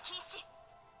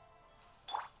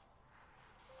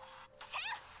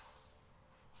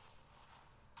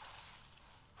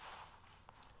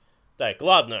 Так,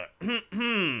 ладно.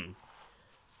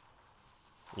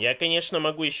 Я, конечно,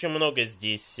 могу еще много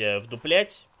здесь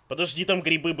вдуплять. Подожди, там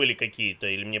грибы были какие-то,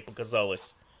 или мне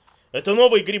показалось? Это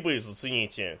новые грибы,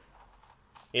 зацените.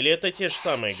 Или это те же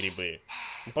самые грибы?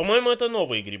 По-моему, это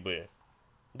новые грибы.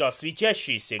 Да,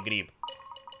 светящийся гриб.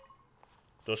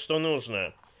 То, что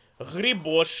нужно.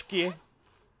 Грибошки.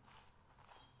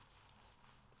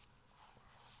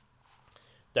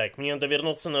 Так, мне надо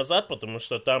вернуться назад, потому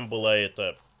что там была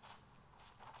это...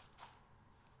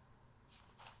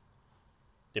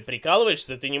 Ты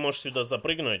прикалываешься? Ты не можешь сюда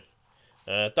запрыгнуть?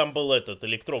 Там был этот,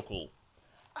 электрокул.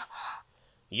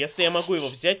 Если я могу его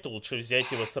взять, то лучше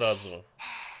взять его сразу.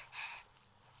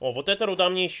 О, вот эта руда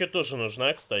мне еще тоже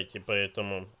нужна, кстати,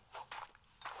 поэтому...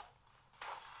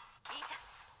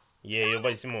 Я ее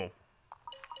возьму.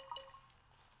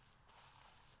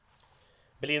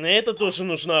 Блин, и это тоже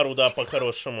нужна руда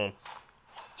по-хорошему.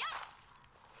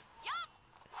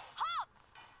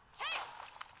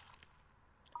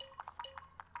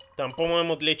 Там,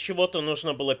 по-моему, для чего-то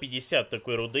нужно было 50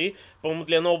 такой руды. По-моему,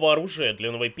 для нового оружия,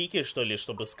 для новой пики, что ли,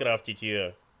 чтобы скрафтить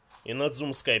ее.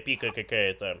 Инадзумская пика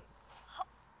какая-то.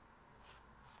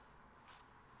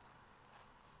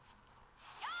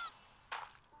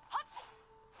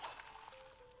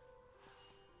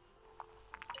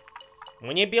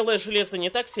 Мне белое железо не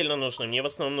так сильно нужно. Мне в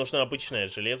основном нужно обычное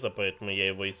железо, поэтому я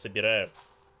его и собираю.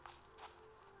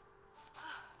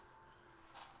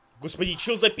 Господи,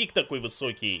 что за пик такой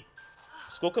высокий?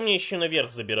 Сколько мне еще наверх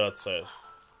забираться?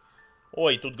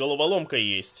 Ой, тут головоломка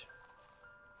есть.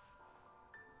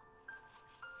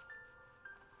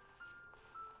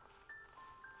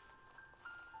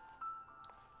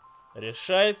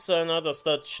 Решается она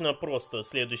достаточно просто,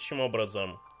 следующим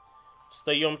образом.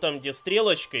 Встаем там, где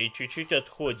стрелочка, и чуть-чуть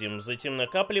отходим. Затем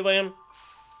накапливаем.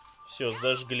 Все,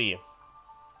 зажгли.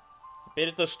 Теперь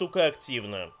эта штука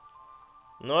активна.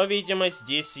 Но, видимо,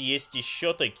 здесь есть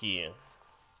еще такие.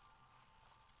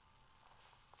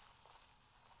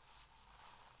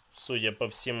 Судя по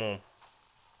всему.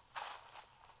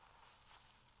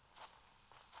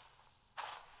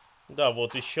 Да,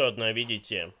 вот еще одна,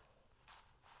 видите?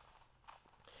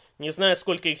 Не знаю,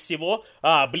 сколько их всего.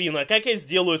 А, блин, а как я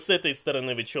сделаю с этой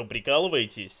стороны? Вы что,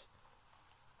 прикалываетесь?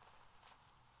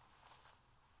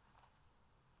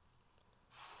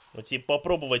 Ну, типа,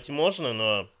 попробовать можно,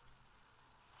 но...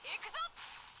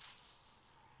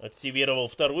 Активировал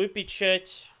вторую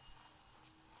печать.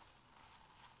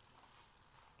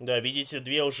 Да, видите,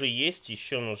 две уже есть,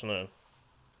 еще нужно.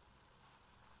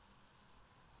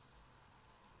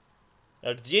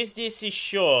 А где здесь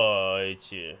еще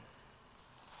эти...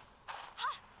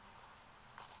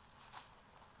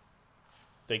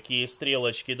 Такие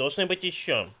стрелочки должны быть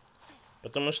еще.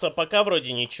 Потому что пока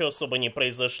вроде ничего особо не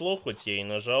произошло, хоть я и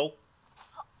нажал.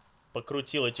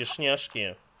 Покрутил эти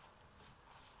шняшки.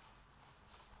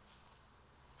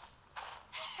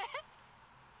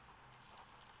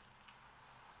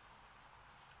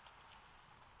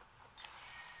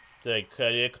 Так,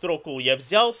 электрокул я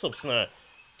взял, собственно,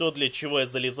 то, для чего я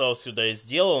залезал сюда, я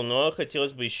сделал, но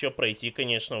хотелось бы еще пройти,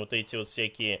 конечно, вот эти вот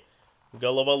всякие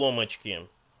головоломочки.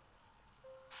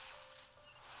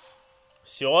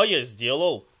 Все, я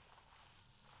сделал.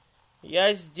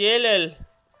 Я сделал.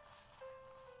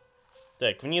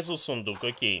 Так, внизу сундук,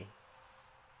 окей.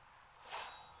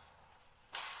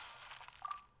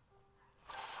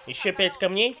 Еще 5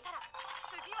 камней?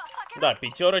 Да,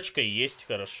 5 есть,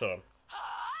 хорошо.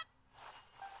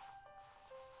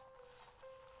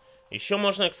 Еще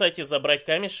можно, кстати, забрать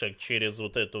камешек через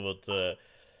вот эту вот...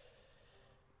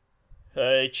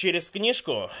 через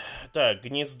книжку. Так,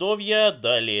 гнездовья,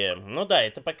 далее. Ну да,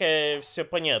 это пока все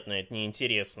понятно, это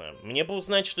неинтересно. Мне бы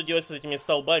узнать, что делать с этими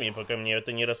столбами, пока мне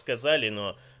это не рассказали,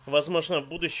 но, возможно, в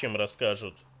будущем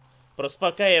расскажут. Просто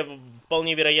пока я,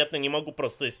 вполне вероятно, не могу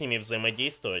просто с ними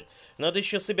взаимодействовать. Надо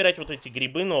еще собирать вот эти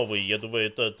грибы новые. Я думаю,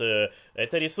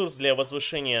 это ресурс для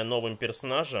возвышения новым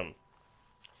персонажам.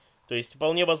 То есть,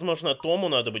 вполне возможно, Тому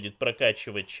надо будет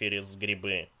прокачивать через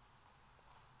грибы.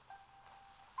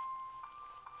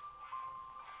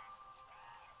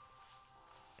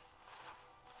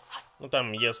 Ну,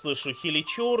 там, я слышу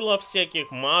хиличурлов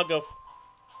всяких, магов.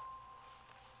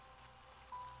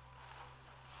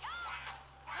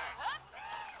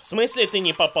 В смысле ты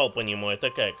не попал по нему? Это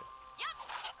как?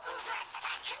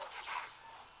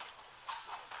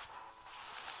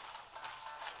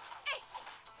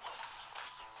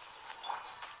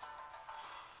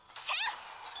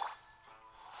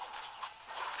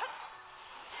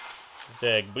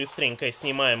 Так, быстренько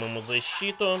снимаем ему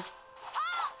защиту.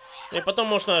 И потом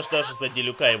можно аж даже за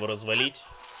делюка его развалить.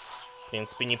 В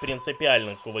принципе, не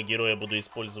принципиально, какого героя буду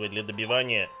использовать для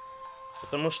добивания.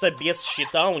 Потому что без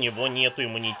щита у него нету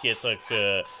иммунитета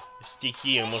к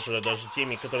стихиям, уже даже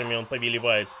теми, которыми он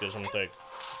повелевает, скажем так.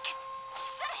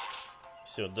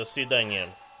 Все, до свидания.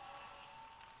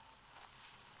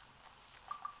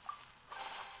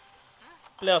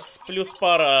 Плюс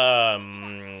пара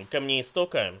камней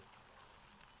истока.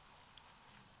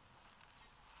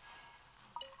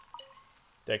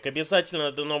 Так, обязательно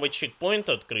надо новый чекпоинт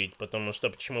открыть, потому что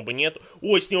почему бы нет.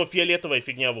 Ой, с него фиолетовая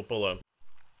фигня выпала.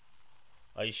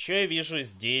 А еще я вижу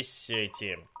здесь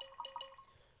эти...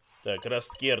 Так,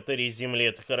 ростки артерий земли,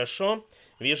 это хорошо.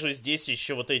 Вижу здесь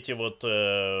еще вот эти вот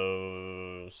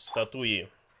статуи.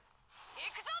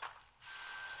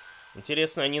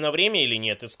 Интересно, они на время или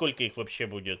нет? И сколько их вообще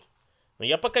будет? Но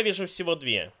я пока вижу всего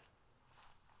 2.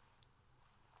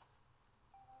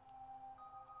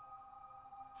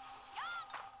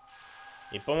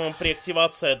 И, по-моему, при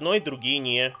активации одной, другие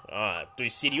не. А, то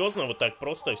есть серьезно, вот так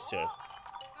просто все?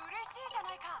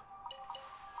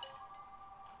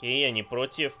 Окей, я не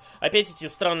против. Опять эти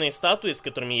странные статуи, с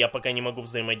которыми я пока не могу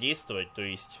взаимодействовать, то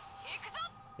есть...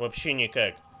 Вообще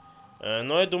никак.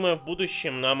 Но я думаю, в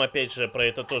будущем нам опять же про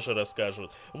это тоже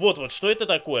расскажут. Вот, что это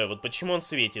такое? Вот почему он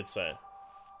светится?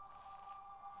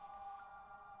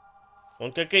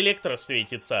 Он как электро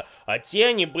светится. А те,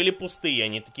 они были пустые,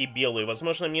 они такие белые.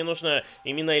 Возможно, мне нужно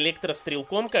именно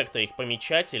электрострелком как-то их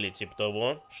помечать или типа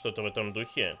того. Что-то в этом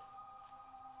духе.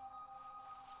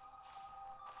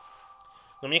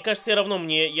 Но мне кажется, все равно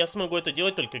я смогу это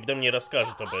делать только когда мне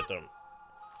расскажут об этом.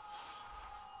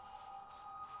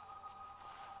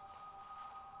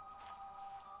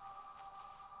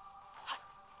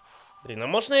 Блин, а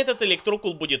можно этот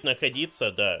электрокул будет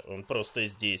находиться? Да, он просто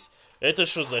здесь. Это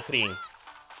что за хрень?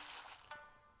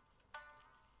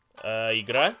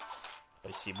 Игра?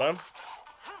 Спасибо.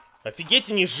 Офигеть,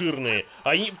 они жирные.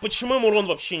 Почему им урон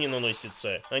вообще не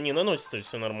наносится? Они наносятся,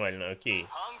 все нормально, окей.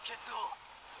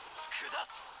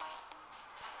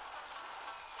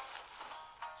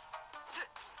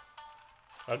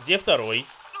 А где второй?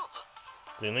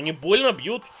 Блин, они больно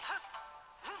бьют.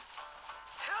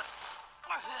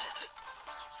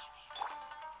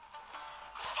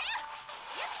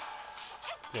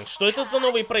 Блин, что это за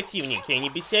новые противники? Они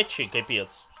бесячие,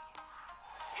 капец.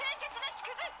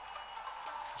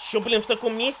 Еще, блин, в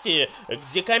таком месте,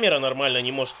 где камера нормально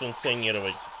не может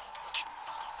функционировать.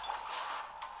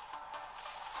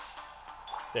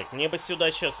 Так, мне бы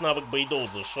сюда сейчас навык Бейдоу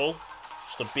зашел,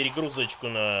 чтобы перегрузочку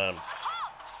на...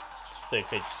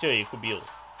 стекать. Все, я их убил.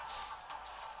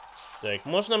 Так,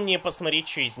 можно мне посмотреть,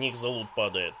 что из них за лут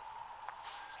падает?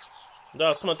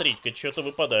 Да, смотрите-ка, что-то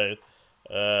выпадает.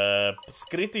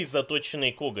 Скрытый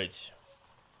заточенный коготь.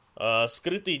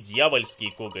 Скрытый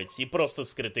дьявольский коготь. И просто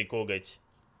скрытый коготь.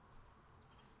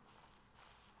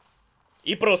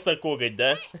 И просто коготь,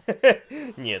 да?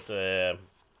 Нет.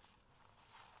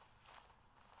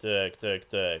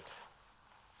 Так.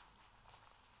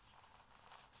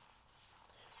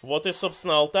 Вот и,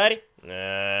 собственно, алтарь.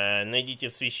 Найдите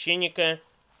священника.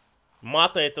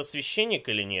 Мата это священник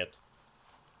или нет?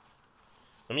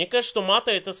 Но мне кажется, что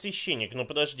Мата это священник. Ну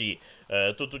подожди,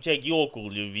 тут у тебя геокул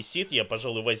висит. Я,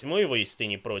 пожалуй, возьму его, если ты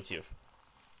не против.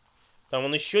 Там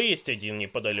он еще есть один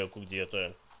неподалеку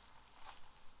где-то.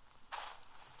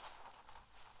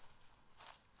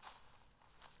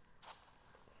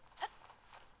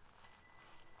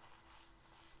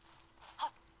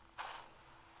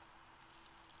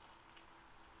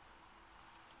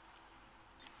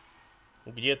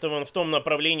 Где-то вон в том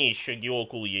направлении еще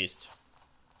геокул есть.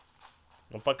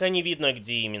 Но пока не видно,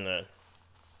 где именно.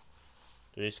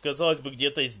 То есть, казалось бы,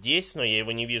 где-то здесь, но я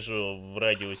его не вижу в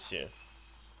радиусе.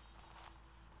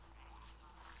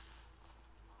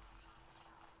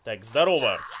 Так,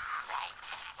 здорово.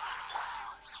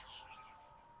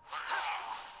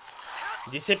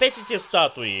 Здесь опять эти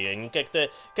статуи. Они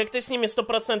как-то с ними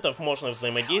 100% можно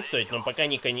взаимодействовать, но пока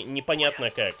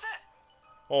непонятно как.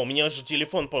 О, у меня же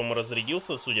телефон, по-моему,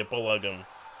 разрядился, судя по лагам.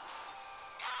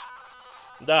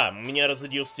 Да, у меня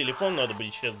разрядился телефон, надо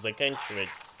будет сейчас заканчивать.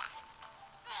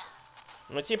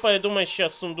 Ну, типа, я думаю,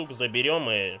 сейчас сундук заберем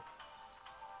и...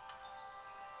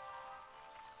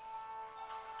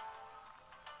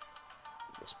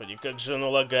 Господи, как же оно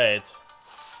лагает.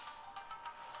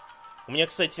 У меня,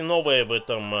 кстати, новое в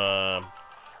этом...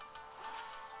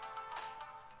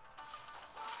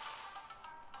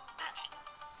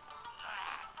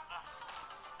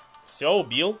 Все,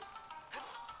 убил.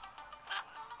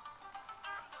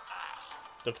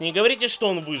 Так не говорите, что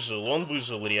он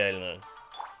выжил реально.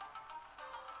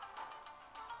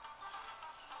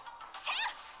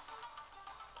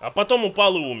 А потом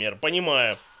упал и умер,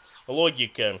 понимаю.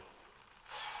 Логика.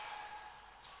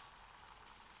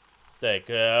 Так,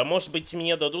 может быть,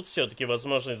 мне дадут все-таки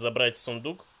возможность забрать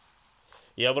сундук?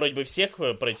 Я вроде бы всех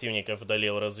противников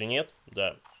одолел, разве нет?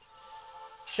 Да.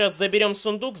 Сейчас заберем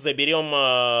сундук, заберем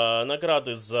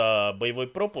награды за боевой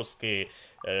пропуск и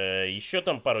еще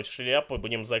там пару шляп и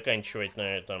будем заканчивать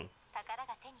на этом.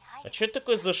 А что это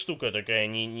такое за штука такая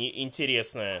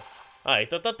неинтересная? А,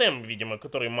 это тотем, видимо,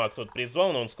 который маг тут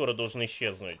призвал, но он скоро должен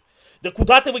исчезнуть. Да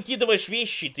куда ты выкидываешь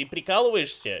вещи? Ты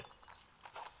прикалываешься?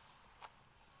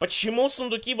 Почему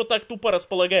сундуки вот так тупо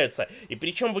располагаются? И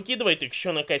причем выкидывает их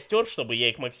еще на костер, чтобы я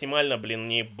их максимально, блин,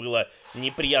 мне было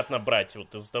неприятно брать.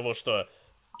 Вот из-за того, что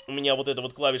у меня вот эта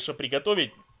вот клавиша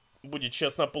 «Приготовить» будет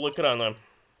сейчас на полэкрана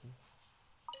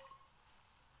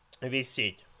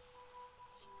висеть.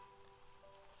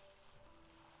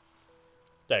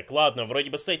 Так, ладно, вроде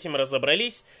бы с этим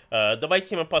разобрались.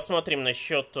 Давайте мы посмотрим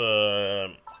насчет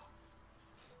того,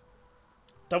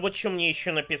 что мне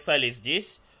еще написали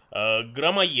здесь.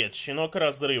 Громоед, щенок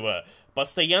разрыва.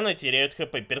 Постоянно теряют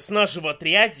хп. Персонажи в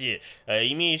отряде,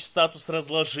 имеющие статус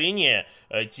разложения,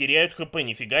 теряют хп.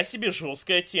 Нифига себе,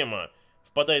 жесткая тема.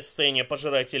 Впадает в состояние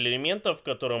пожирателя элементов, в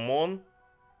котором он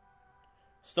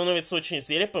становится очень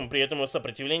свирепым, при этом его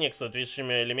сопротивление к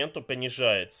соответствующему элементу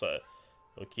понижается.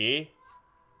 Окей.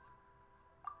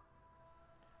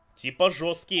 Типа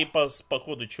жесткие,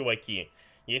 походу, чуваки.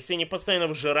 Если они постоянно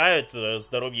вжирают,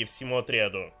 здоровье всему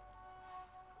отряду.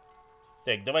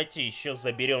 Так, давайте еще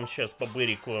заберем сейчас по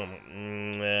бырику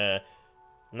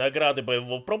награды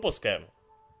боевого пропуска.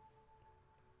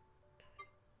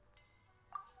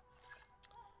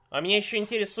 А меня еще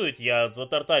интересует, я за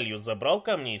Тарталью забрал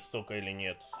камни истока или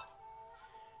нет?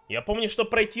 Я помню, что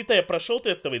пройти-то я прошел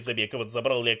тестовый забег, а вот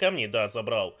забрал ли я камни? Да,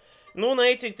 забрал. Ну, на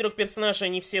этих трех персонажей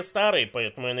они все старые,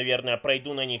 поэтому я, наверное,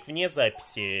 пройду на них вне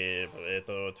записи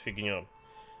эту вот фигню.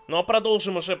 Ну, а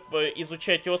продолжим уже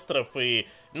изучать остров и...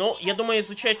 Ну, я думаю,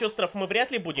 изучать остров мы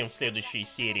вряд ли будем в следующей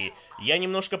серии. Я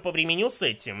немножко повременю с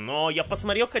этим, но я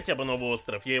посмотрел хотя бы новый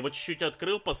остров. Я его чуть-чуть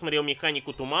открыл, посмотрел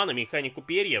механику тумана, механику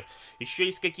перьев. Еще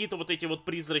есть какие-то вот эти вот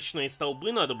призрачные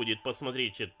столбы, надо будет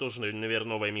посмотреть. Это тоже, наверное,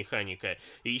 новая механика.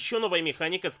 И еще новая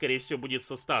механика, скорее всего, будет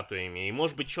со статуями. И,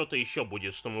 может быть, что-то еще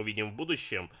будет, что мы увидим в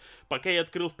будущем. Пока я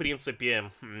открыл, в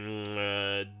принципе,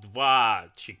 2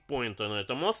 чекпоинта на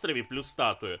этом острове, плюс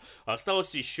статую.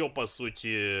 Осталось еще, по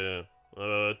сути,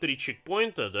 3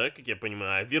 чекпоинта, да, как я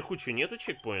понимаю. А вверху что, нету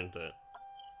чекпоинта?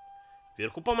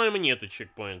 Вверху, по-моему, нету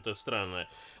чекпоинта, странно.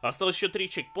 Осталось еще 3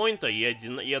 чекпоинта и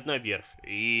одна верфь.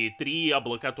 И 3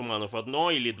 облака туманов.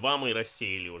 1 или 2 мы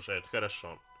рассеяли уже, это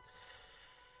хорошо.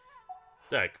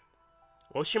 Так.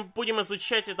 В общем, будем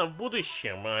изучать это в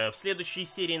будущем. В следующей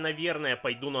серии, наверное,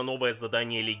 пойду на новое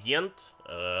задание легенд.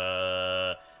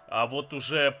 А вот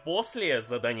уже после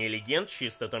задания легенд,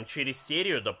 чисто там через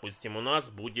серию, допустим, у нас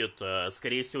будет,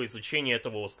 скорее всего, изучение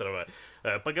этого острова.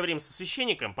 Поговорим со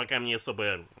священником, пока мне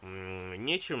особо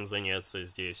нечем заняться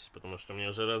здесь, потому что у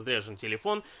меня уже разряжен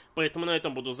телефон. Поэтому на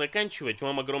этом буду заканчивать.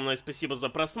 Вам огромное спасибо за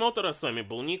просмотр. А с вами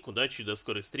был Ник. Удачи, до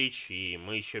скорых встреч, и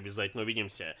мы еще обязательно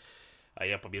увидимся. А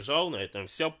я побежал. На этом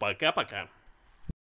все. Пока-пока.